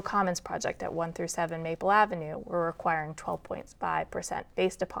 the Beale Commons project at 1 through 7 Maple Avenue, we're requiring 12.5%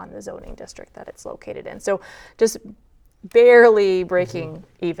 based upon the zoning district that it's located in. So just barely breaking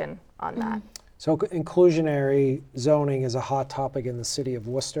even on that. So inclusionary zoning is a hot topic in the city of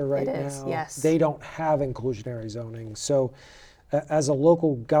Worcester right now. It is, yes. They don't have inclusionary zoning. So as a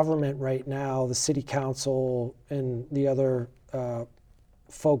local government right now, the city council and the other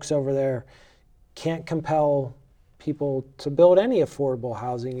folks over there can't compel people to build any affordable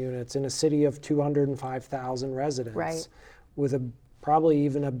housing units in a city of 205,000 residents. Right. With probably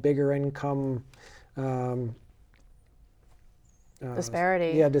even a bigger income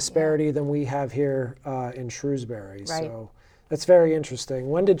disparity than we have here in Shrewsbury. Right. So that's very interesting.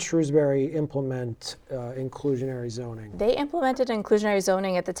 When did Shrewsbury implement inclusionary zoning? They implemented inclusionary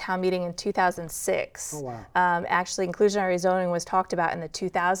zoning at the town meeting in 2006. Oh, wow. Actually, inclusionary zoning was talked about in the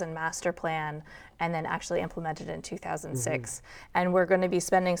 2000 master plan and then actually implemented in 2006. And we're going to be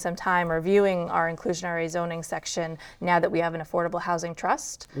spending some time reviewing our inclusionary zoning section now that we have an affordable housing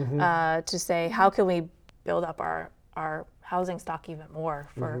trust to say how can we build up our housing stock even more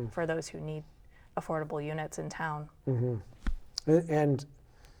for those who need affordable units in town. And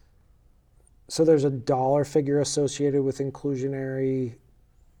so there's a dollar figure associated with inclusionary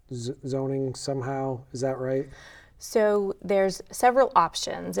zoning somehow, is that right? So there's several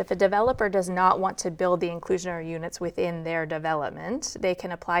options. If a developer does not want to build the inclusionary units within their development, they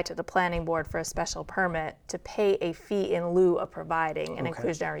can apply to the planning board for a special permit to pay a fee in lieu of providing an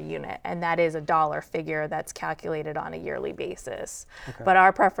inclusionary unit. And that is a dollar figure that's calculated on a yearly basis. But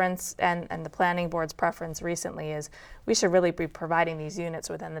our preference and the planning board's preference recently is we should really be providing these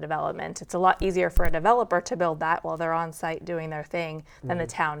units within the development. It's a lot easier for a developer to build that while they're on site doing their thing than the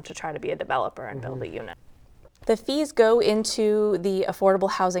town to try to be a developer and build a unit. The fees go into the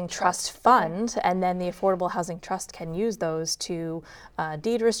Affordable Housing Trust Fund, and then the Affordable Housing Trust can use those to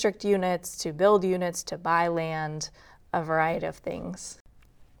deed restrict units, to build units, to buy land, a variety of things.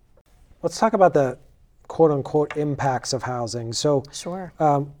 Let's talk about the quote-unquote impacts of housing. So, Sure.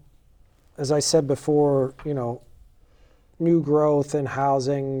 as I said before, new growth in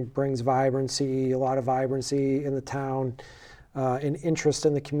housing brings vibrancy, a lot of vibrancy in the town, and interest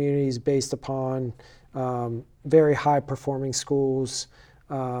in the communities based upon very high-performing schools,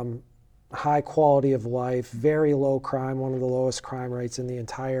 high quality of life, very low crime, one of the lowest crime rates in the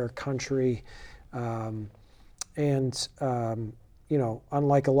entire country. And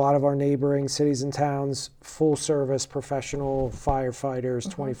unlike a lot of our neighboring cities and towns, full-service professional firefighters,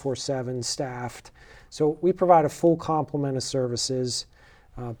 24/7 staffed. So we provide a full complement of services.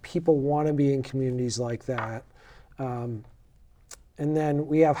 People want to be in communities like that. And then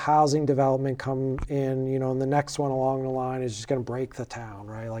we have housing development come in, and the next one along the line is just going to break the town,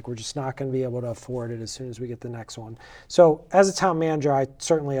 right? Like we're just not going to be able to afford it as soon as we get the next one. So as a town manager, I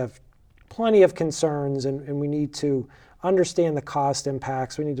certainly have plenty of concerns, and we need to understand the cost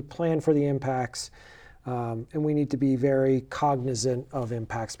impacts. We need to plan for the impacts, and we need to be very cognizant of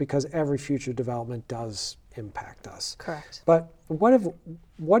impacts because every future development does impact us. Correct. But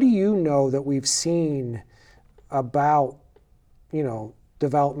what do you know that we've seen about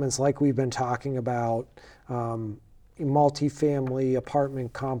developments like we've been talking about, multifamily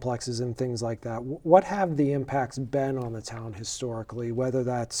apartment complexes and things like that? What have the impacts been on the town historically, whether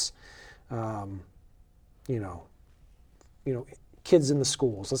that's, kids in the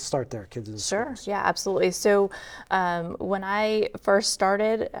schools? Let's start there, kids in the schools. Sure, yeah, absolutely. So when I first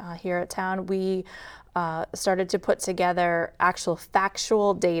started here at town, we started to put together actual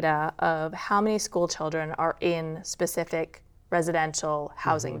factual data of how many school children are in specific residential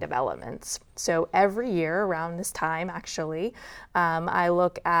housing developments. So every year around this time, actually, I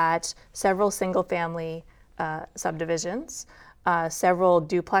look at several single-family subdivisions, several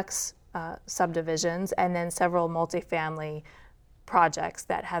duplex subdivisions, and then several multifamily projects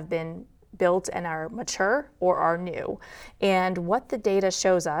that have been built and are mature or are new. And what the data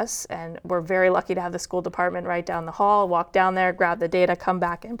shows us, and we're very lucky to have the school department right down the hall, walk down there, grab the data, come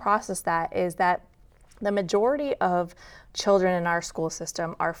back and process that, is that the majority of children in our school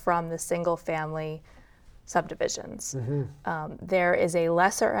system are from the single family subdivisions. There is a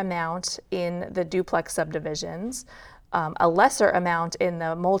lesser amount in the duplex subdivisions, a lesser amount in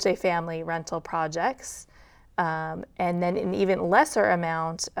the multifamily rental projects, and then an even lesser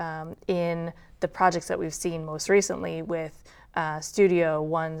amount in the projects that we've seen most recently with studio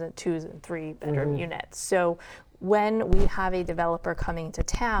 1s, 2s, and 3 bedroom units. So when we have a developer coming to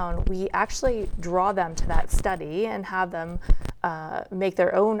town, we actually draw them to that study and have them make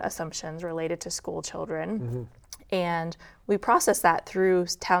their own assumptions related to school children. And we process that through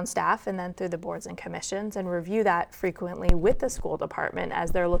town staff and then through the boards and commissions and review that frequently with the school department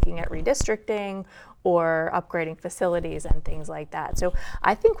as they're looking at redistricting or upgrading facilities and things like that. So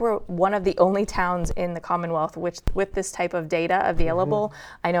I think we're one of the only towns in the Commonwealth with this type of data available.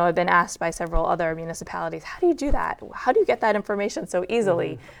 I know I've been asked by several other municipalities, how do you do that? How do you get that information so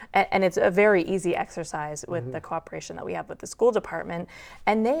easily? And it's a very easy exercise with the cooperation that we have with the school department.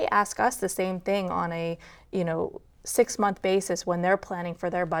 And they ask us the same thing on a 6-month basis when they're planning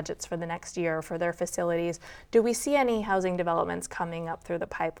for their budgets for the next year for their facilities. Do we see any housing developments coming up through the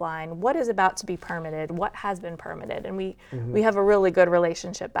pipeline? What is about to be permitted? What has been permitted? And we have a really good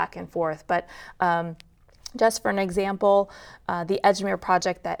relationship back and forth. But just for an example, the Edgemere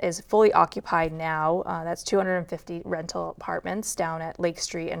project that is fully occupied now, that's 250 rental apartments down at Lake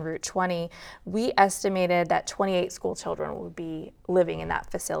Street and Route 20, we estimated that 28 school children would be living in that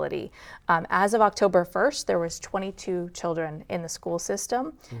facility. As of October 1st, there was 22 children in the school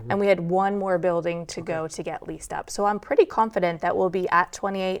system, and we had one more building to go to get leased up. So I'm pretty confident that we'll be at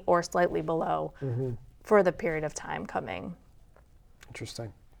 28 or slightly below for the period of time coming.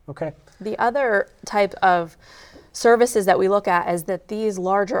 Interesting. Okay. The other type of services that we look at is that these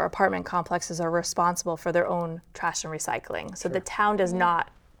larger apartment complexes are responsible for their own trash and recycling. So the town does not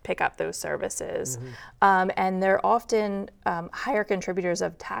pick up those services. And they're often higher contributors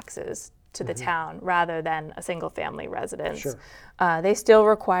of taxes to the town rather than a single family residence. Sure. They still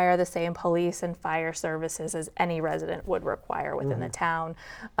require the same police and fire services as any resident would require within the town.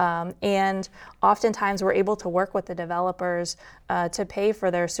 And oftentimes we're able to work with the developers to pay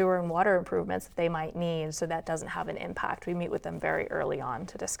for their sewer and water improvements that they might need, so that doesn't have an impact. We meet with them very early on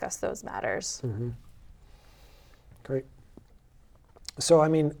to discuss those matters. Great. So, I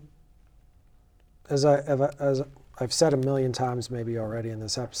mean, as I've said a million times maybe already in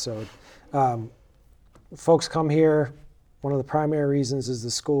this episode, folks come here, one of the primary reasons is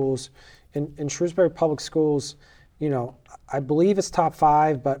the schools. In Shrewsbury Public Schools, you know, I believe it's top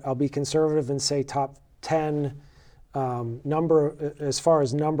 5, but I'll be conservative and say top 10 as far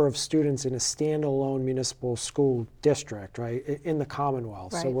as number of students in a standalone municipal school district, right, in the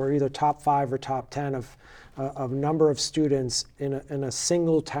Commonwealth. Right. So we're either top 5 or top 10 of number of students in a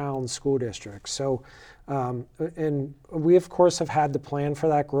single town school district. So, and we of course have had the plan for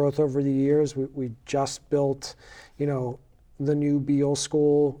that growth over the years. We just built, you know, the new Beal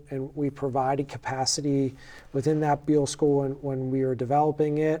School, and we provided capacity within that Beal School when we were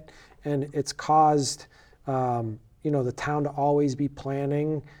developing it, and it's caused, you know, the town to always be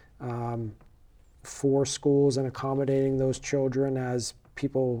planning for schools and accommodating those children as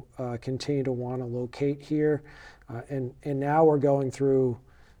people continue to want to locate here. And now we're going through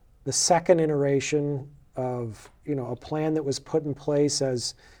the second iteration of, you know, a plan that was put in place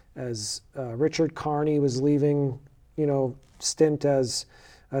as Richard Carney was leaving, you know, stint as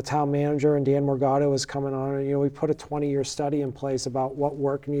a town manager and Dan Morgado was coming on. And, you know, we put a 20-year study in place about what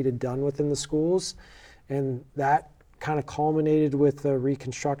work needed done within the schools. And that kind of culminated with the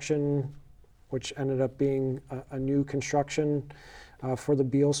reconstruction, which ended up being a new construction for the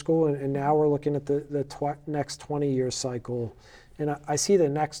Beal School. And now we're looking at the next 20-year cycle. And I see the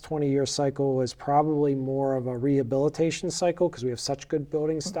next 20-year cycle as probably more of a rehabilitation cycle because we have such good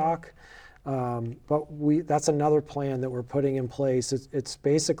building stock. But that's another plan that we're putting in place. It's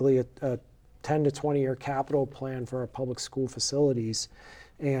basically a 10 to 20-year capital plan for our public school facilities.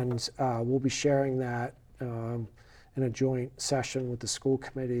 And we'll be sharing that in a joint session with the school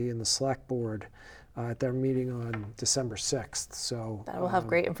committee and the select board at their meeting on December 6th. So That will have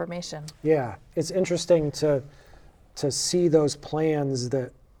great information. yeah, it's interesting to see those plans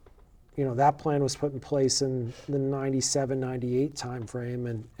that, you know, that plan was put in place in the 97, 98 timeframe,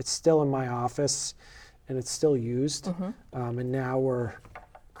 and it's still in my office and it's still used. And now we're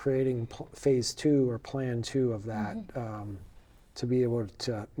creating phase 2 or plan 2 of that to be able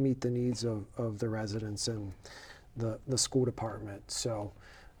to meet the needs of the residents and the school department. So,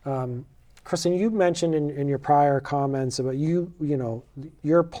 Kristen, you mentioned in your prior comments about you know,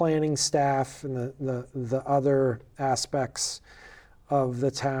 your planning staff and the other aspects of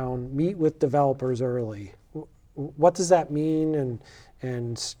the town meet with developers early. What does that mean?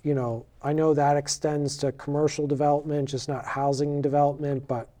 And you know, I know that extends to commercial development, just not housing development,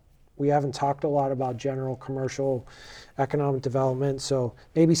 but we haven't talked a lot about general commercial economic development. So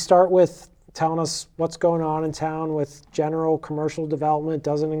maybe start with telling us what's going on in town with general commercial development,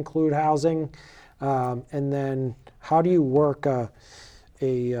 doesn't include housing, and then how do you work a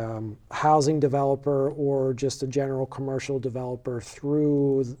housing developer or just a general commercial developer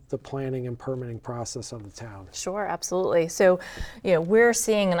through the planning and permitting process of the town? Sure, absolutely. So, you know, we're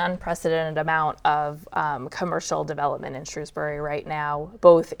seeing an unprecedented amount of commercial development in Shrewsbury right now,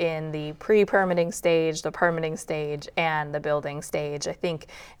 both in the pre-permitting stage, the permitting stage, and the building stage. I think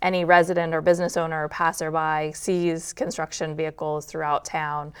any resident or business owner or passerby sees construction vehicles throughout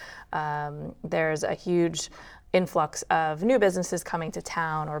town. There's a huge influx of new businesses coming to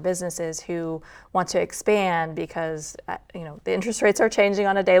town, or businesses who want to expand because you know, the interest rates are changing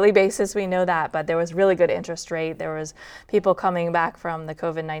on a daily basis. We know that, but there was really good interest rate. There was people coming back from the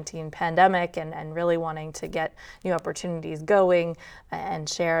COVID-19 pandemic and really wanting to get new opportunities going, and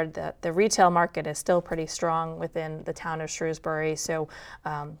shared that the retail market is still pretty strong within the town of Shrewsbury. So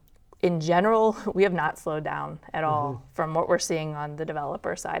in general, we have not slowed down at all from what we're seeing on the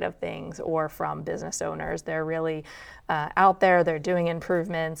developer side of things or from business owners. They're really out there, they're doing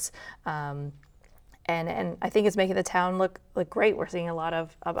improvements, and I think it's making the town look great. We're seeing a lot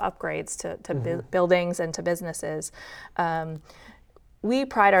of upgrades to buildings and to businesses. We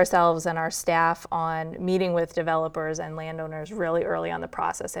pride ourselves and our staff on meeting with developers and landowners really early on the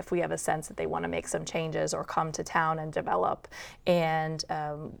process if we have a sense that they want to make some changes or come to town and develop. And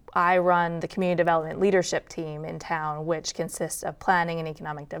I run the community development leadership team in town, which consists of planning and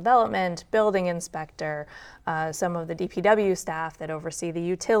economic development, building inspector, some of the DPW staff that oversee the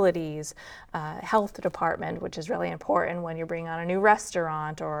utilities, health department, which is really important when you bring on a new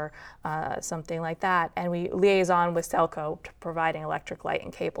restaurant or something like that. And we liaison with Selco, providing electric electric light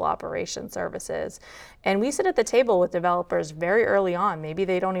and cable operation services. And we sit at the table with developers very early on. Maybe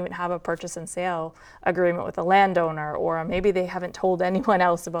they don't even have a purchase and sale agreement with a landowner, or maybe they haven't told anyone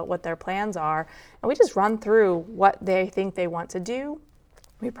else about what their plans are. And we just run through what they think they want to do.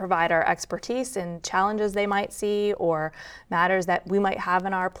 We provide our expertise in challenges they might see or matters that we might have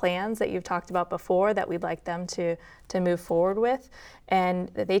in our plans that you've talked about before that we'd like them to move forward with. And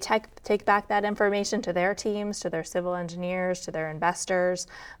they take back that information to their teams, to their civil engineers, to their investors,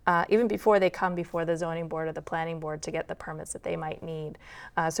 even before they come before the zoning board or the planning board to get the permits that they might need.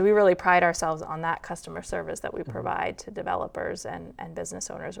 So we really pride ourselves on that customer service that we provide to developers and business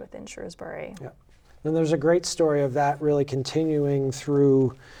owners within Shrewsbury. Yeah. And there's a great story of that really continuing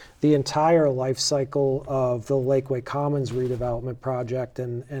through the entire life cycle of the Lakeway Commons redevelopment project.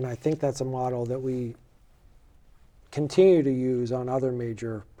 And I think that's a model that we continue to use on other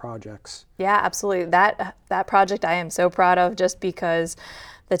major projects. Yeah, absolutely. That project I am so proud of, just because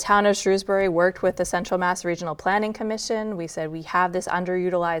the town of Shrewsbury worked with the Central Mass Regional Planning Commission. We said, we have this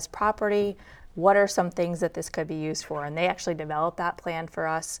underutilized property. What are some things that this could be used for? And they actually developed that plan for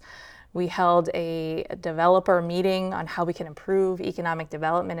us. We held a developer meeting on how we can improve economic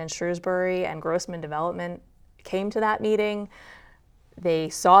development in Shrewsbury, and Grossman Development came to that meeting. They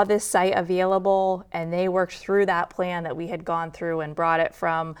saw this site available, and they worked through that plan that we had gone through and brought it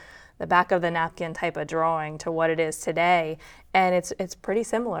from the back of the napkin type of drawing to what it is today. And it's pretty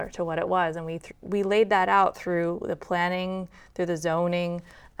similar to what it was. And we laid that out through the planning, through the zoning,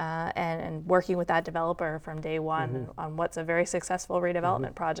 and working with that developer from day one on what's a very successful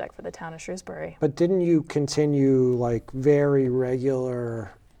redevelopment project for the town of Shrewsbury. But didn't you continue like very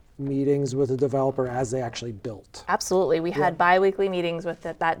regular meetings with the developer as they actually built? Absolutely. We had bi-weekly meetings with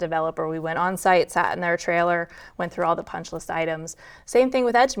that developer. We went on site, sat in their trailer, went through all the punch list items. Same thing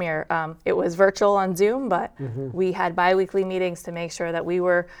with Edgemere. It was virtual on Zoom, but we had bi-weekly meetings to make sure that we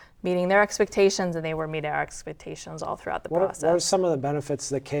were meeting their expectations and they were meeting our expectations all throughout the process. What are some of the benefits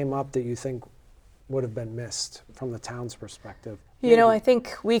that came up that you think would have been missed from the town's perspective? You know, I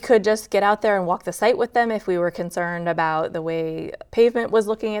think we could just get out there and walk the site with them if we were concerned about the way pavement was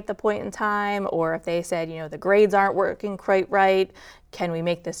looking at the point in time, or if they said, you know, the grades aren't working quite right, can we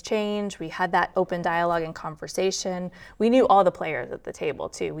make this change? We had that open dialogue and conversation. We knew all the players at the table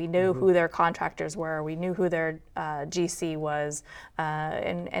too. We knew who their contractors were. We knew who their GC was,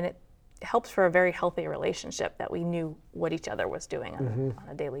 and it helps for a very healthy relationship that we knew what each other was doing on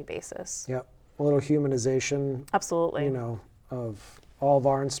a daily basis. Yep, a little humanization. Absolutely. You know, of all of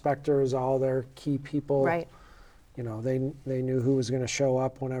our inspectors, all their key people. Right. You know, they knew who was going to show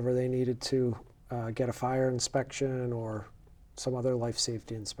up whenever they needed to get a fire inspection or some other life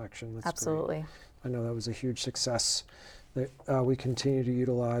safety inspection. That's Absolutely. Great. I know that was a huge success that we continue to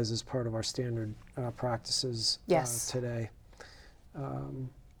utilize as part of our standard practices today.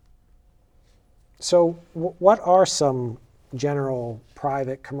 So what are some general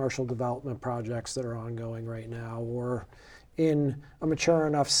private commercial development projects that are ongoing right now, or in a mature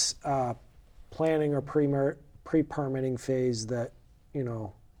enough planning or pre-permitting phase that, you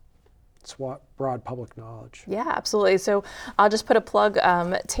know, it's what broad public knowledge? Yeah, absolutely. So I'll just put a plug.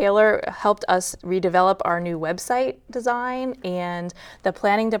 Taylor helped us redevelop our new website design, and the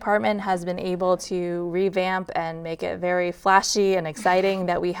planning department has been able to revamp and make it very flashy and exciting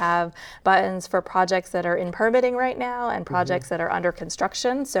that we have buttons for projects that are in permitting right now and projects that are under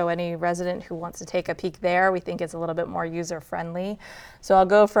construction. So any resident who wants to take a peek there, we think it's a little bit more user-friendly. So I'll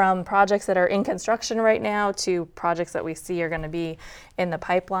go from projects that are in construction right now to projects that we see are going to be in the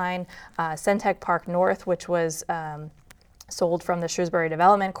pipeline. Centec Park North, which was sold from the Shrewsbury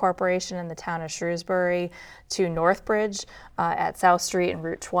Development Corporation in the town of Shrewsbury to Northbridge at South Street and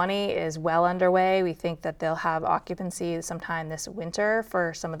Route 20, is well underway. We think that they'll have occupancy sometime this winter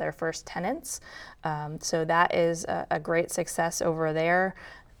for some of their first tenants. So that is a great success over there.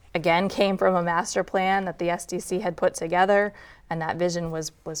 Again, came from a master plan that the SDC had put together, and that vision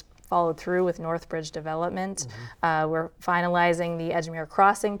was followed through with Northbridge Development. We're finalizing the Edgemere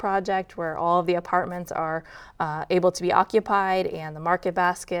Crossing project, where all of the apartments are able to be occupied, and the Market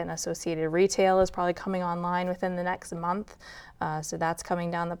Basket and associated retail is probably coming online within the next month. So that's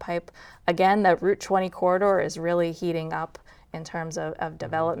coming down the pipe. Again, the Route 20 corridor is really heating up in terms of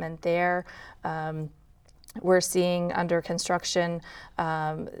development there. We're seeing under construction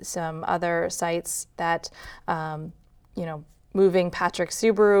some other sites that, moving Patrick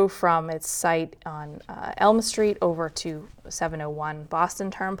Subaru from its site on Elm Street over to 701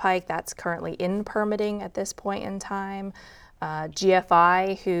 Boston Turnpike. That's currently in permitting at this point in time.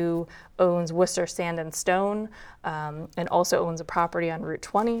 GFI, who owns Worcester Sand and Stone, and also owns a property on Route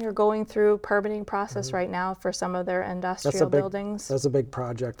 20, are going through permitting process right now for some of their industrial buildings. That's a big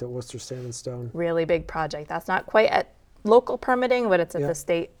project at Worcester Sand and Stone. Really big project. That's not quite at local permitting, but it's at the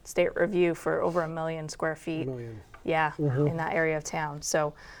state review for over 1 million square feet. Yeah, in that area of town.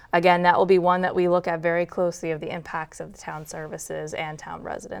 So again, that will be one that we look at very closely, of the impacts of the town services and town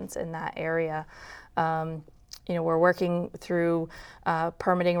residents in that area. We're working through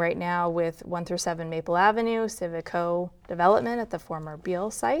permitting right now with 1 through 7 Maple Avenue, Civico development at the former Beal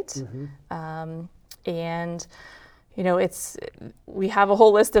site. And we have a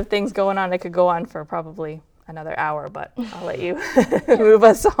whole list of things going on. It could go on for probably another hour, but I'll let you move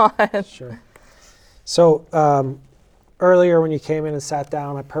us on. Sure. So earlier when you came in and sat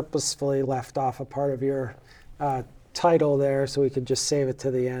down, I purposefully left off a part of your title there so we could just save it to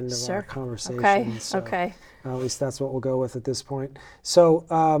the end of our conversation. Okay. So, Okay. at least that's what we'll go with at this point.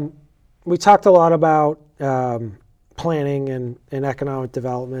 So we talked a lot about planning and economic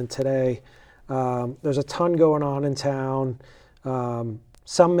development today. There's a ton going on in town.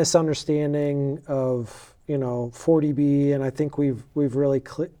 Some misunderstanding of 40B, and I think we've really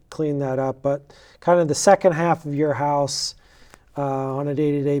cleaned that up. But kind of the second half of your house on a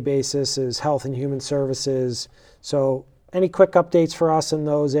day-to-day basis is health and human services. So any quick updates for us in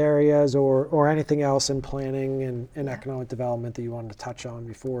those areas, or anything else in planning and economic development that you wanted to touch on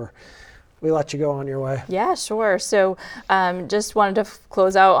before we let you go on your way? Yeah, sure. So just wanted to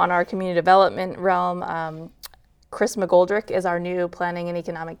close out on our community development realm. Chris McGoldrick is our new Planning and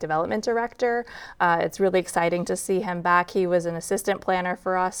Economic Development Director. It's really exciting to see him back. He was an assistant planner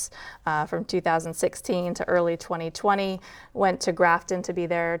for us from 2016 to early 2020, went to Grafton to be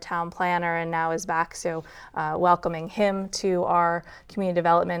their town planner, and now is back. So welcoming him to our community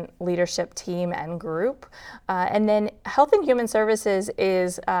development leadership team and group. And then Health and Human Services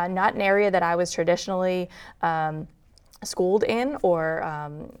is not an area that I was traditionally schooled in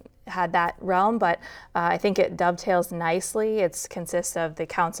or had that realm, but I think it dovetails nicely. It consists of the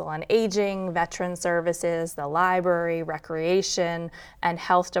Council on Aging, Veteran Services, the library, recreation, and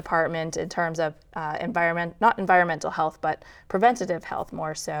health department in terms of not environmental health, but preventative health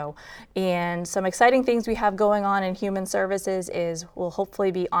more so. And some exciting things we have going on in human services is we'll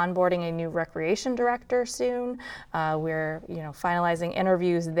hopefully be onboarding a new recreation director soon. We're finalizing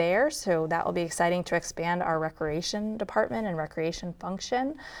interviews there, so that will be exciting to expand our recreation department and recreation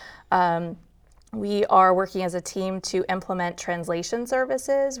function. We are working as a team to implement translation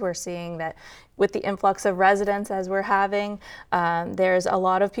services. We're seeing that with the influx of residents as we're having, there's a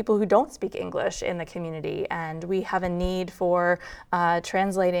lot of people who don't speak English in the community, and we have a need for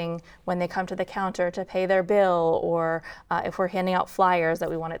translating when they come to the counter to pay their bill, or if we're handing out flyers, that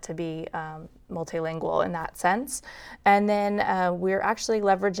we want it to be multilingual in that sense. And then we're actually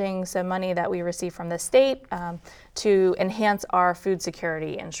leveraging some money that we receive from the state to enhance our food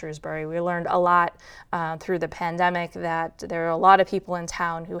security in Shrewsbury. We learned a lot through the pandemic that there are a lot of people in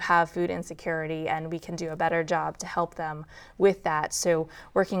town who have food insecurity, and we can do a better job to help them with that. So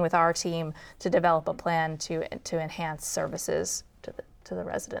working with our team to develop a plan to enhance services to the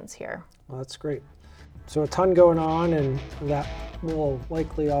residents here. Well, that's great. So a ton going on, and that will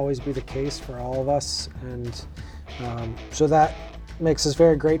likely always be the case for all of us. And so that makes us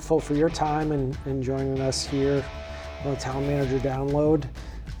very grateful for your time and joining us here on the Town Manager Download.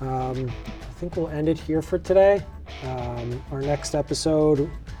 I think we'll end it here for today. Our next episode,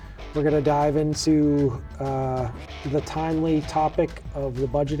 we're going to dive into the timely topic of the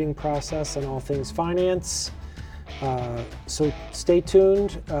budgeting process and all things finance. So stay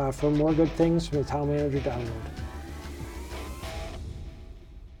tuned for more good things from the Town Manager Download.